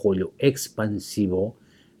desarrollo expansivo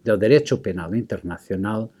del derecho penal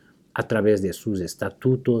internacional a través de sus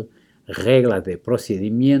estatutos, reglas de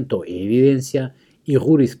procedimiento, evidencia y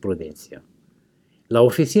jurisprudencia. La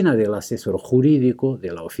Oficina del Asesor Jurídico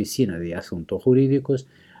de la Oficina de Asuntos Jurídicos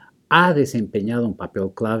ha desempeñado un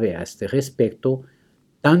papel clave a este respecto,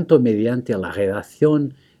 tanto mediante la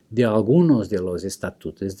redacción de algunos de los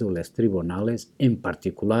estatutos de los tribunales, en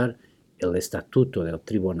particular el Estatuto del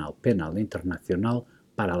Tribunal Penal Internacional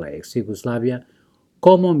para la ex Yugoslavia,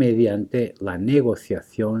 como mediante la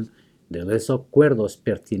negociación de los acuerdos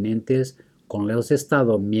pertinentes con los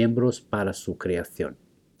Estados miembros para su creación.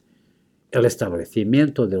 El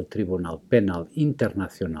establecimiento del Tribunal Penal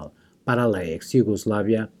Internacional para la ex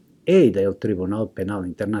Yugoslavia y del Tribunal Penal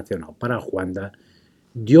Internacional para Ruanda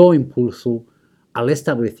dio impulso al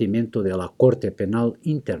establecimiento de la Corte Penal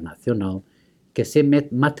Internacional, que se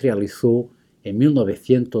materializó en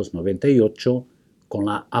 1998 con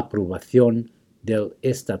la aprobación del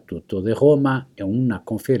Estatuto de Roma en una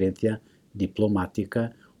conferencia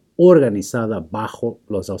diplomática organizada bajo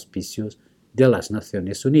los auspicios de las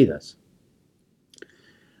Naciones Unidas.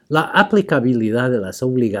 La aplicabilidad de las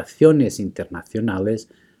obligaciones internacionales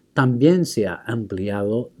también se ha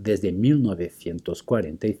ampliado desde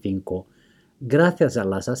 1945 gracias a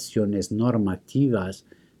las acciones normativas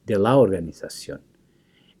de la organización.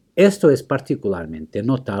 Esto es particularmente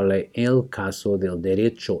notable en el caso del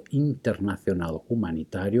derecho internacional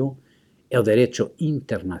humanitario, el derecho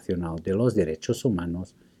internacional de los derechos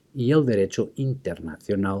humanos y el derecho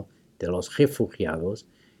internacional de los refugiados,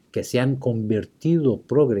 que se han convertido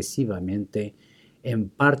progresivamente en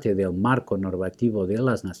parte del marco normativo de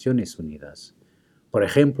las Naciones Unidas. Por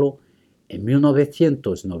ejemplo, en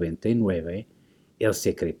 1999, el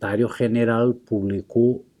secretario general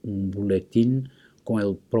publicó un boletín con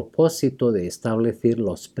el propósito de establecer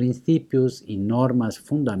los principios y normas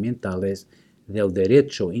fundamentales del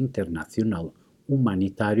derecho internacional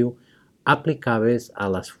humanitario aplicables a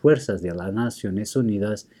las fuerzas de las Naciones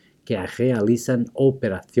Unidas que realizan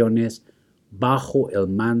operaciones bajo el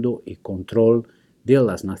mando y control de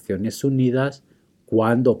las Naciones Unidas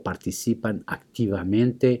cuando participan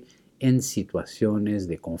activamente en situaciones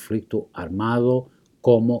de conflicto armado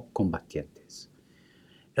como combatientes.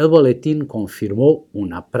 El boletín confirmó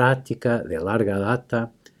una práctica de larga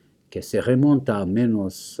data que se remonta al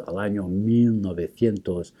menos al año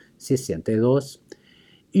 1962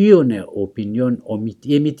 y una opinión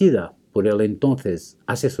emitida por el entonces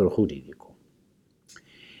asesor jurídico.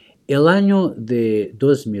 El año de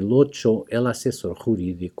 2008, el asesor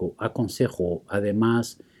jurídico aconsejó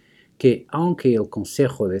además que aunque el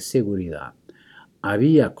Consejo de Seguridad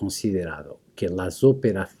había considerado que las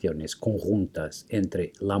operaciones conjuntas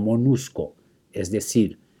entre la MONUSCO, es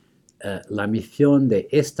decir, la misión de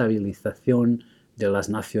estabilización de las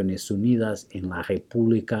Naciones Unidas en la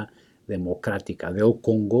República Democrática del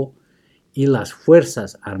Congo, y las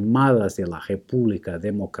Fuerzas Armadas de la República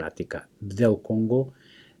Democrática del Congo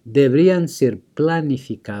deberían ser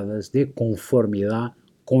planificadas de conformidad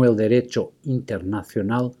con el derecho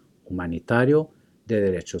internacional humanitario, de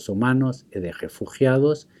derechos humanos y de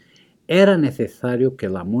refugiados, era necesario que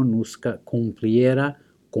la MONUSCO cumpliera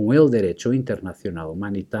con el derecho internacional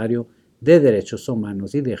humanitario, de derechos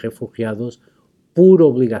humanos y de refugiados por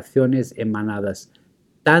obligaciones emanadas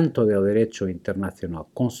tanto del derecho internacional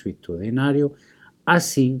consuetudinario,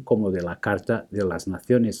 así como de la Carta de las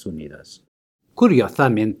Naciones Unidas.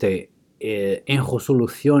 Curiosamente, en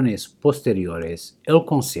resoluciones posteriores, el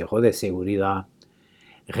Consejo de Seguridad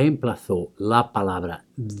reemplazó la palabra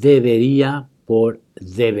debería por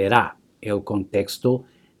deberá, el contexto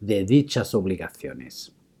de dichas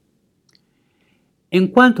obligaciones. En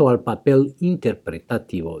cuanto al papel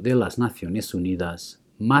interpretativo de las Naciones Unidas,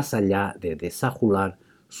 más allá de desajular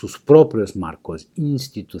sus propios marcos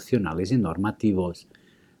institucionales y normativos,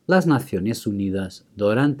 las Naciones Unidas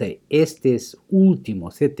durante estos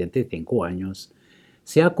últimos 75 años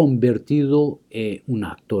se ha convertido en un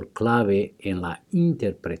actor clave en la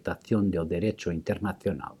interpretación del derecho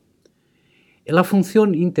internacional. La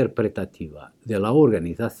función interpretativa de la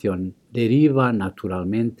organización deriva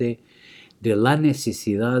naturalmente de la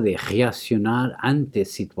necesidad de reaccionar ante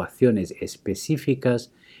situaciones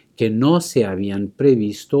específicas que no se habían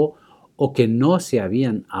previsto o que no se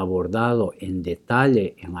habían abordado en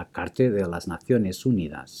detalle en la Carta de las Naciones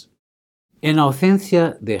Unidas. En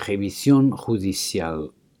ausencia de revisión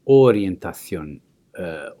judicial o orientación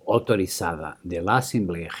autorizada de la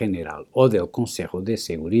Asamblea General o del Consejo de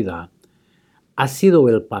Seguridad, ha sido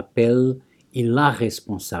el papel y la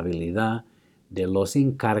responsabilidad de los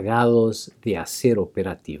encargados de hacer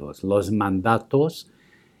operativos los mandatos,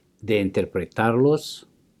 de interpretarlos,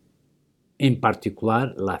 en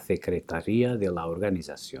particular la Secretaría de la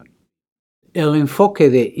Organización. El enfoque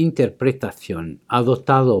de interpretación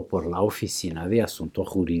adoptado por la Oficina de Asuntos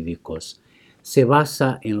Jurídicos se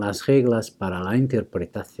basa en las reglas para la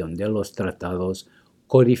interpretación de los tratados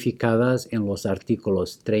codificadas en los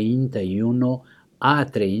artículos 31 a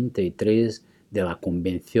 33 de la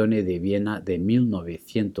Convención de Viena de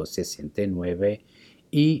 1969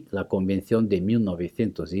 y la Convención de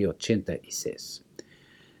 1986.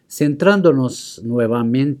 Centrándonos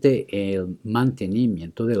nuevamente en el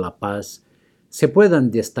mantenimiento de la paz, se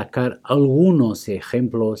pueden destacar algunos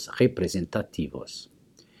ejemplos representativos.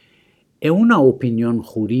 En una opinión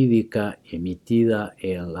jurídica emitida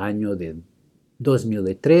en el año de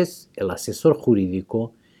 2003, el asesor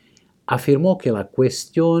jurídico afirmó que la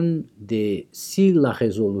cuestión de si la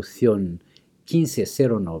resolución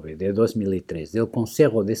 1509 de 2003 del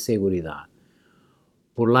Consejo de Seguridad,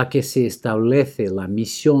 por la que se establece la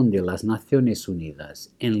misión de las Naciones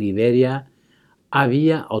Unidas en Liberia,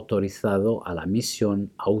 había autorizado a la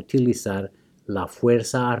misión a utilizar la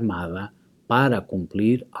Fuerza Armada para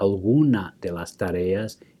cumplir alguna de las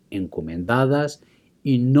tareas encomendadas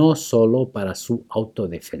y no solo para su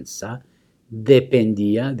autodefensa,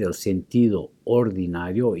 dependía del sentido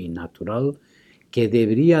ordinario y natural que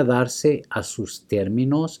debería darse a sus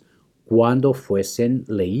términos cuando fuesen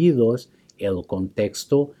leídos el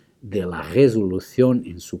contexto de la resolución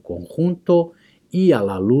en su conjunto y a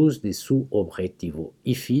la luz de su objetivo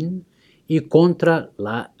y fin, y contra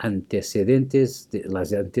las antecedentes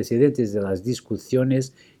de las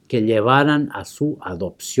discusiones que llevaran a su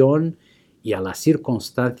adopción y a las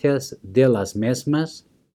circunstancias de las mismas.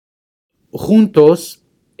 Juntos,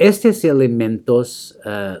 estos elementos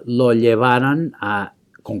lo llevaron a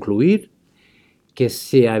concluir que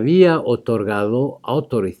se había otorgado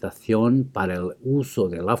autorización para el uso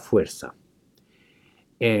de la fuerza.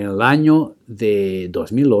 En el año de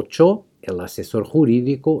 2008, el asesor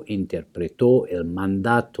jurídico interpretó el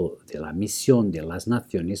mandato de la misión de las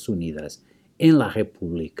Naciones Unidas en la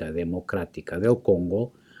República Democrática del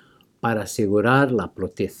Congo para asegurar la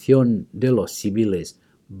protección de los civiles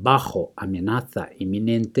bajo amenaza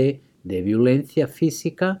inminente de violencia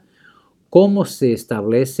física, como se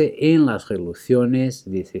establece en las resoluciones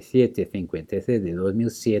 1756 de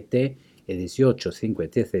 2007 y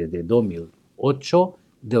 1856 de 2008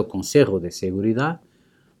 del Consejo de Seguridad,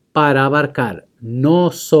 para abarcar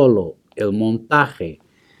no solo el montaje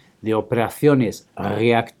de operaciones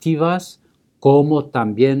reactivas, como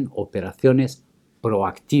también operaciones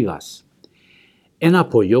proactivas. En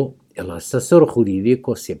apoyo, el asesor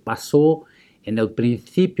jurídico se basó en el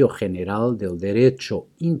principio general del derecho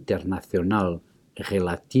internacional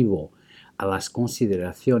relativo a las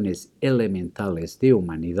consideraciones elementales de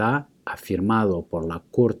humanidad, afirmado por la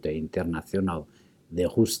Corte Internacional de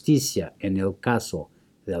Justicia en el caso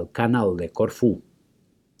del Canal de Corfú.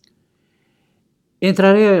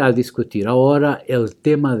 Entraré a discutir ahora el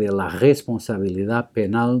tema de la responsabilidad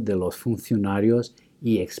penal de los funcionarios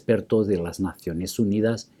y expertos de las Naciones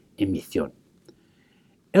Unidas en misión.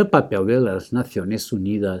 El papel de las Naciones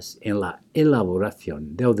Unidas en la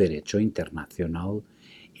elaboración del derecho internacional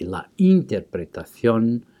y la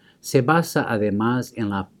interpretación se basa además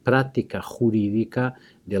en la práctica jurídica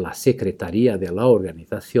de la Secretaría de la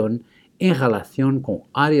Organización en relación con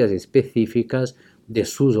áreas específicas de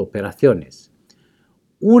sus operaciones.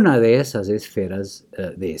 Una de esas esferas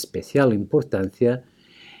de especial importancia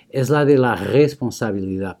es la de la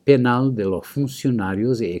responsabilidad penal de los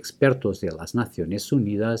funcionarios y expertos de las Naciones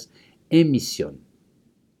Unidas en misión.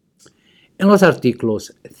 En los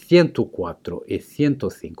artículos 104 y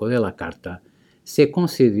 105 de la Carta se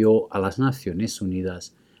concedió a las Naciones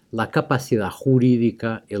Unidas la capacidad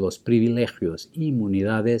jurídica y los privilegios e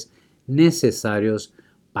inmunidades necesarios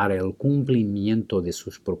para el cumplimiento de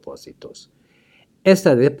sus propósitos.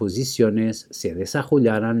 Estas disposiciones se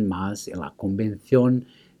desarrollarán más en la Convención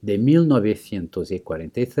de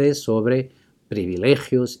 1943 sobre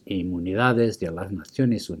privilegios e inmunidades de las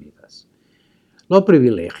Naciones Unidas. Los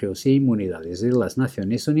privilegios e inmunidades de las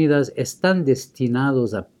Naciones Unidas están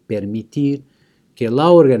destinados a permitir que la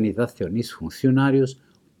organización y sus funcionarios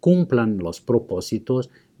cumplan los propósitos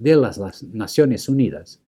de las Naciones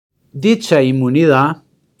Unidas. Dicha inmunidad,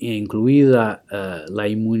 incluida la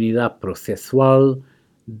inmunidad procesual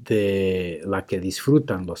de la que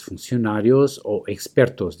disfrutan los funcionarios o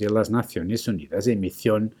expertos de las Naciones Unidas en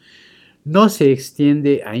misión, no se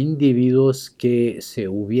extiende a individuos que se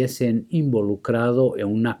hubiesen involucrado en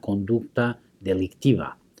una conducta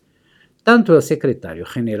delictiva. Tanto el secretario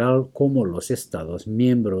general como los Estados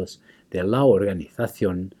miembros de la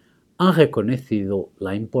organización han reconocido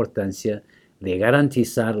la importancia de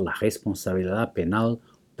garantizar la responsabilidad penal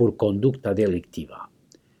por conducta delictiva.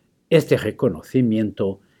 Este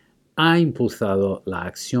reconocimiento ha impulsado la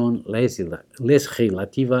acción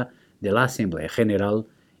legislativa de la Asamblea General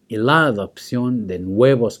y la adopción de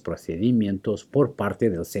nuevos procedimientos por parte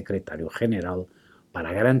del secretario general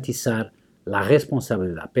para garantizar la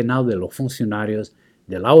responsabilidad penal de los funcionarios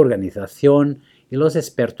de la organización y los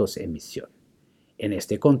expertos en misión. En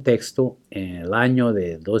este contexto, en el año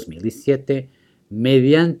de 2017,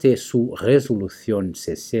 mediante su resolución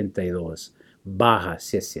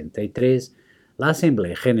 62/63, la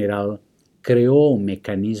Asamblea General creó un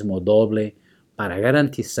mecanismo doble para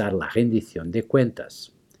garantizar la rendición de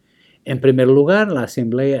cuentas. En primer lugar, la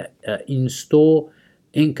Asamblea instó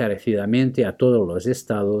encarecidamente a todos los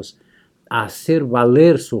estados a hacer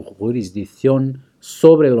valer su jurisdicción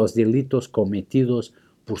sobre los delitos cometidos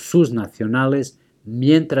por sus nacionales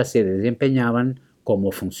mientras se desempeñaban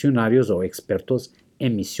como funcionarios o expertos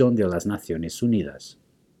en misión de las Naciones Unidas.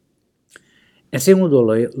 En segundo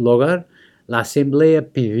lugar, la Asamblea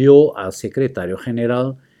pidió al secretario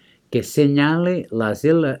general que señale las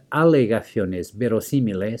alegaciones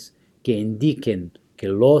verosímiles que indiquen que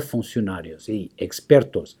los funcionarios y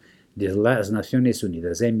expertos de las Naciones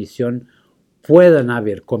Unidas en misión puedan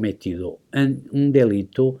haber cometido un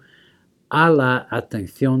delito a la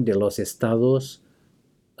atención de los estados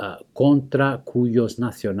contra cuyos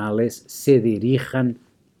nacionales se dirijan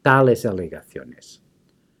tales alegaciones.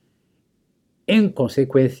 En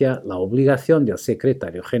consecuencia, la obligación del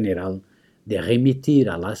secretario general de remitir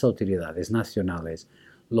a las autoridades nacionales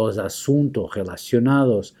los asuntos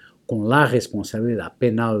relacionados con la responsabilidad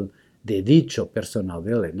penal de dicho personal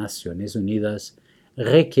de las Naciones Unidas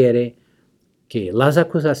requiere que las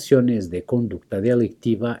acusaciones de conducta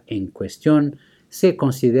delictiva en cuestión se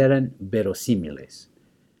consideren verosímiles.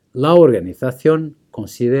 La organización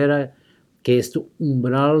considera que este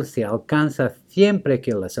umbral se alcanza siempre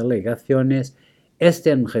que las alegaciones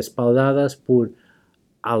estén respaldadas por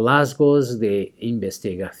hallazgos de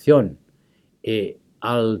investigación.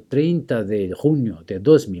 Al 30 de junio de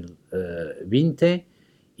 2020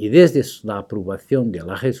 y desde la aprobación de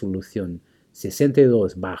la resolución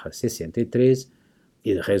 62/63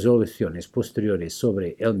 y de resoluciones posteriores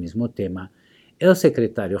sobre el mismo tema, el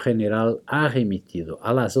secretario general ha remitido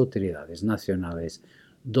a las autoridades nacionales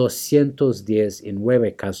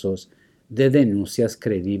 219 casos de denuncias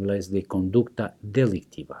creíbles de conducta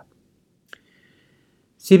delictiva.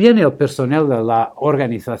 Si bien el personal de la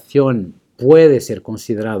organización puede ser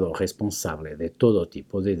considerado responsable de todo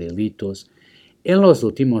tipo de delitos, en los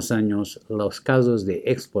últimos años los casos de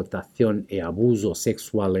explotación y abusos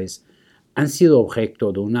sexuales han sido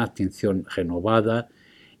objeto de una atención renovada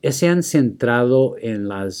y se han centrado en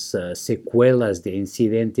las secuelas de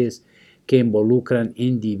incidentes que involucran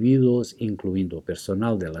individuos, incluyendo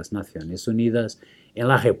personal de las Naciones Unidas, en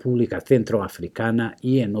la República Centroafricana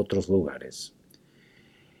y en otros lugares.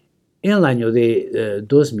 En el año de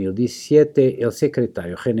 2017, el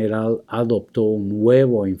secretario general adoptó un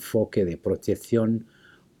nuevo enfoque de protección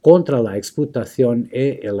contra la explotación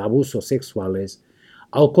y el abuso sexuales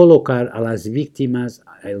al colocar a las víctimas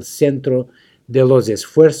al centro de los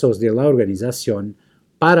esfuerzos de la organización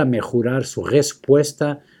para mejorar su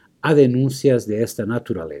respuesta a denuncias de esta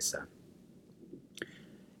naturaleza.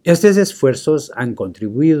 Estos esfuerzos han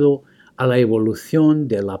contribuido a la evolución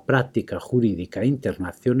de la práctica jurídica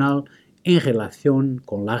internacional en relación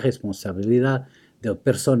con la responsabilidad del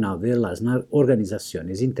personal de las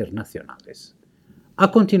organizaciones internacionales.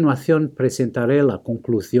 A continuación presentaré la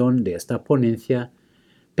conclusión de esta ponencia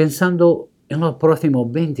pensando en los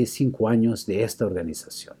próximos 25 años de esta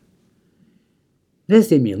organización.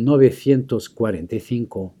 Desde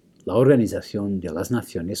 1945, la Organización de las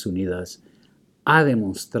Naciones Unidas ha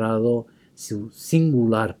demostrado su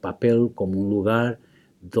singular papel como un lugar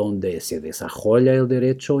donde se desarrolla el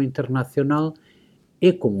derecho internacional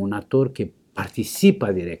y como un actor que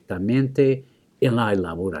participa directamente en la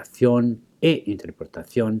elaboración e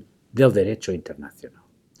interpretación del derecho internacional.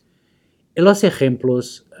 Y los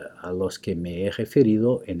ejemplos a los que me he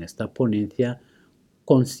referido en esta ponencia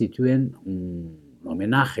constituyen un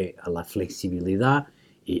homenaje a la flexibilidad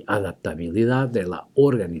y adaptabilidad de la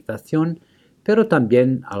organización, pero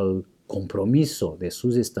también al compromiso de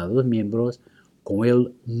sus Estados miembros con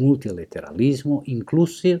el multilateralismo,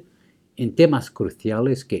 incluso en temas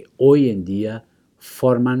cruciales que hoy en día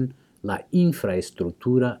forman la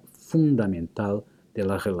infraestructura fundamental de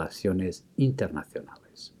las relaciones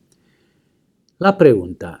internacionales. La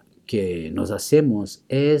pregunta que nos hacemos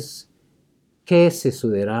es: ¿qué se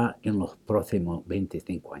sucederá en los próximos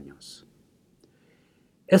 25 años?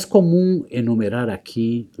 Es común enumerar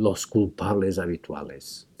aquí los culpables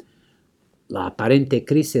habituales: la aparente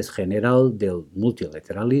crisis general del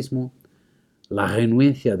multilateralismo, la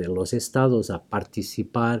renuencia de los estados a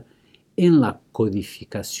participar en la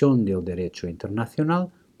codificación del derecho internacional,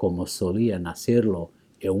 como solían hacerlo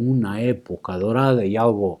en una época dorada y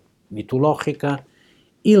algo mitológica,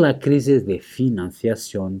 y la crisis de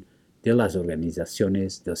financiación de las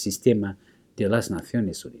organizaciones del sistema de las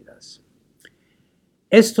Naciones Unidas.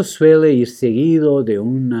 Esto suele ir seguido de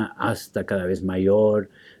una hasta cada vez mayor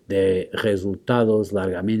de resultados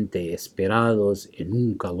largamente esperados y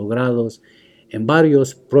nunca logrados en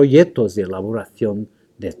varios proyectos de elaboración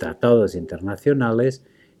de tratados internacionales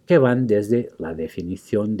que van desde la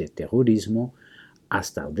definición de terrorismo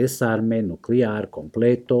hasta el desarme nuclear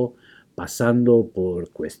completo, pasando por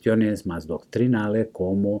cuestiones más doctrinales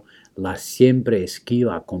como la siempre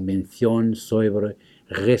esquiva Convención sobre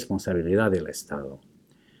Responsabilidad del Estado.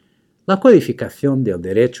 La codificación del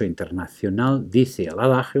derecho internacional, dice el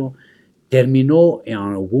adagio, terminó en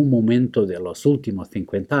algún momento de los últimos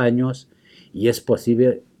 50 años y es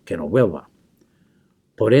posible que no vuelva.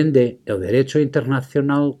 Por ende, el derecho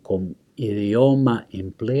internacional, como idioma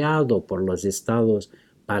empleado por los estados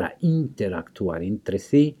para interactuar entre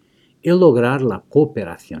sí y lograr la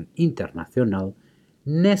cooperación internacional,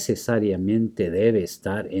 necesariamente debe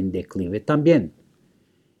estar en declive también.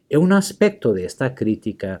 Y un aspecto de esta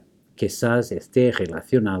crítica quizás esté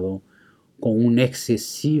relacionado con un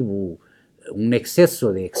exceso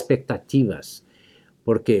de expectativas,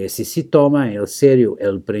 porque si se toma en serio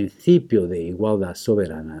el principio de igualdad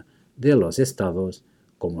soberana de los estados,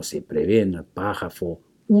 como se prevé en el párrafo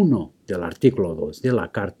 1 del artículo 2 de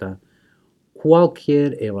la Carta,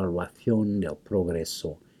 cualquier evaluación del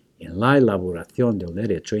progreso en la elaboración del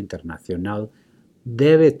derecho internacional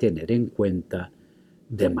debe tener en cuenta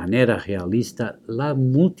de manera realista las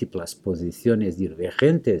múltiples posiciones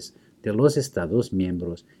divergentes de los Estados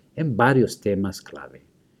miembros en varios temas clave.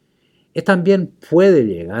 Y también puede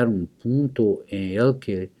llegar un punto en el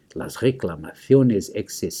que las reclamaciones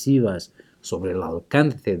excesivas sobre el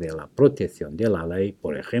alcance de la protección de la ley,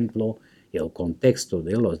 por ejemplo, y el contexto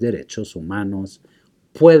de los derechos humanos,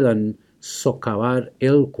 puedan socavar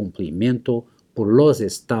el cumplimiento por los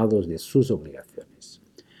estados de sus obligaciones.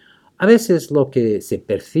 A veces lo que se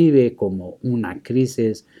percibe como una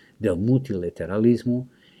crisis del multilateralismo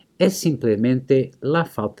es simplemente la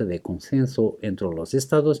falta de consenso entre los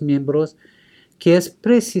Estados miembros, que es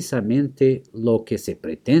precisamente lo que se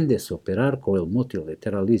pretende superar con el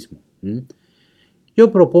multilateralismo.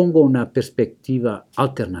 Yo propongo una perspectiva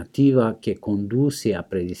alternativa que conduce a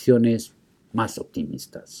predicciones más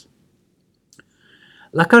optimistas.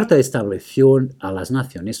 La Carta estableció a las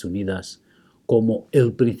Naciones Unidas como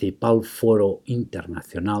el principal foro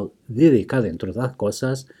internacional dedicado, entre otras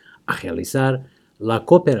cosas, a realizar la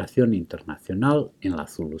cooperación internacional en la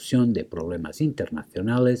solución de problemas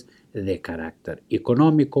internacionales de carácter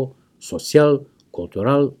económico, social,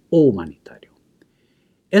 cultural o humanitario.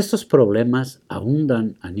 Estos problemas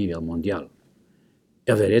abundan a nivel mundial.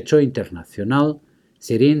 El derecho internacional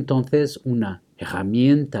sería entonces una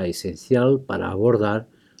herramienta esencial para abordar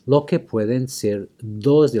lo que pueden ser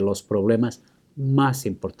dos de los problemas más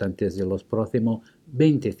importantes de los próximos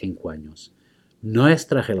 25 años: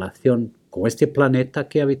 nuestra relación con este planeta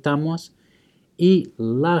que habitamos y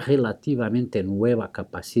la relativamente nueva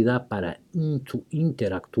capacidad para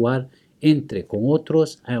interactuar entre con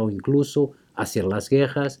otros o incluso hacer las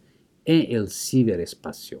guerras en el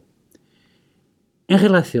ciberespacio. En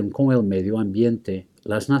relación con el medio ambiente,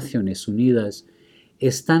 las Naciones Unidas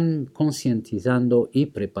están concientizando y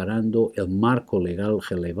preparando el marco legal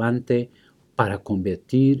relevante para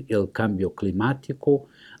combatir el cambio climático,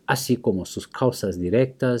 así como sus causas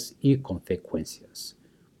directas y consecuencias.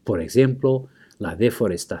 Por ejemplo, la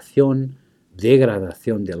deforestación,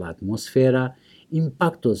 degradación de la atmósfera,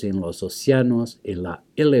 impactos en los océanos y la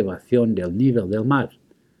elevación del nivel del mar.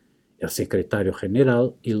 El secretario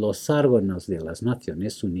general y los órganos de las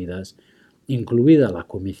Naciones Unidas, incluida la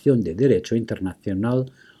Comisión de Derecho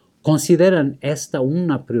Internacional, consideran esta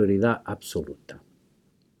una prioridad absoluta.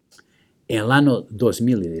 En el año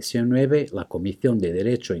 2019, la Comisión de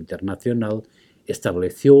Derecho Internacional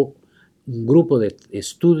estableció un grupo de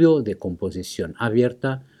estudio de composición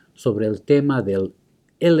abierta sobre el tema de la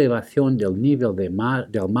elevación del nivel del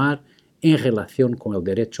mar en relación con el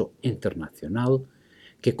derecho internacional,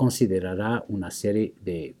 que considerará una serie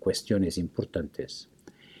de cuestiones importantes.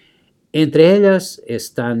 Entre ellas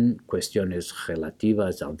están cuestiones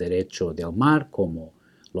relativas al derecho del mar, como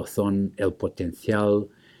lo son el potencial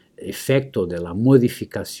efecto de la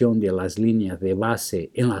modificación de las líneas de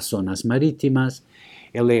base en las zonas marítimas,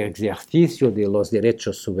 el ejercicio de los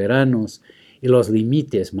derechos soberanos y los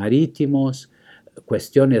límites marítimos,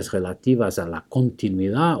 cuestiones relativas a la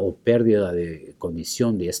continuidad o pérdida de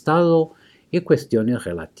condición de Estado y cuestiones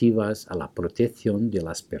relativas a la protección de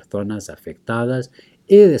las personas afectadas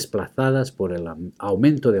y desplazadas por el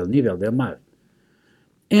aumento del nivel del mar.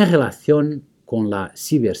 En relación con la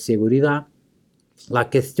ciberseguridad, la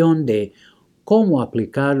cuestión de cómo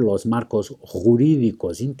aplicar los marcos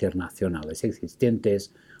jurídicos internacionales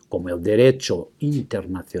existentes, como el derecho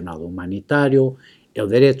internacional humanitario, el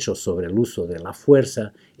derecho sobre el uso de la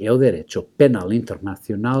fuerza y el derecho penal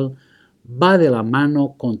internacional, va de la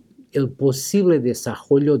mano con el posible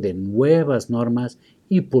desarrollo de nuevas normas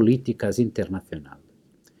y políticas internacionales.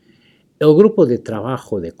 El Grupo de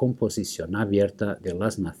Trabajo de Composición Abierta de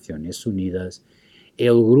las Naciones Unidas,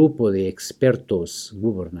 el Grupo de Expertos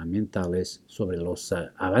Gubernamentales sobre los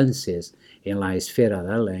avances en la esfera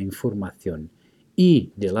de la información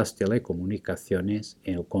y de las telecomunicaciones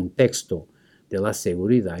en el contexto de la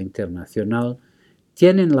seguridad internacional,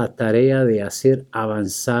 tienen la tarea de hacer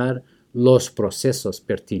avanzar los procesos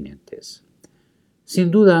pertinentes. Sin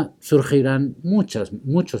duda surgirán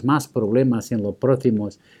muchos más problemas en los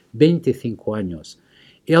próximos 25 años,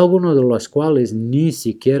 y algunos de los cuales ni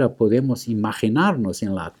siquiera podemos imaginarnos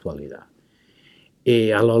en la actualidad.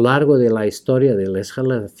 A lo largo de la historia de las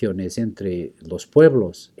relaciones entre los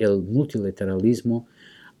pueblos, el multilateralismo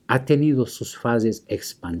ha tenido sus fases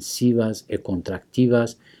expansivas y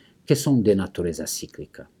contractivas que son de naturaleza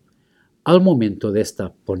cíclica. Al momento de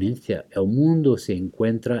esta ponencia, el mundo se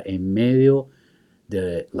encuentra en medio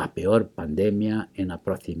de la peor pandemia en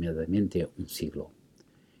aproximadamente un siglo.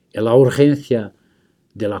 La urgencia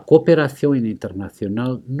de la cooperación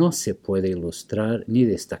internacional no se puede ilustrar ni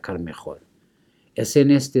destacar mejor. Es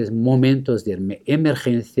en estos momentos de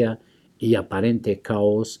emergencia y aparente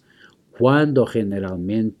caos cuando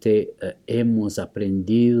generalmente hemos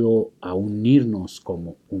aprendido a unirnos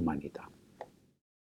como humanidad.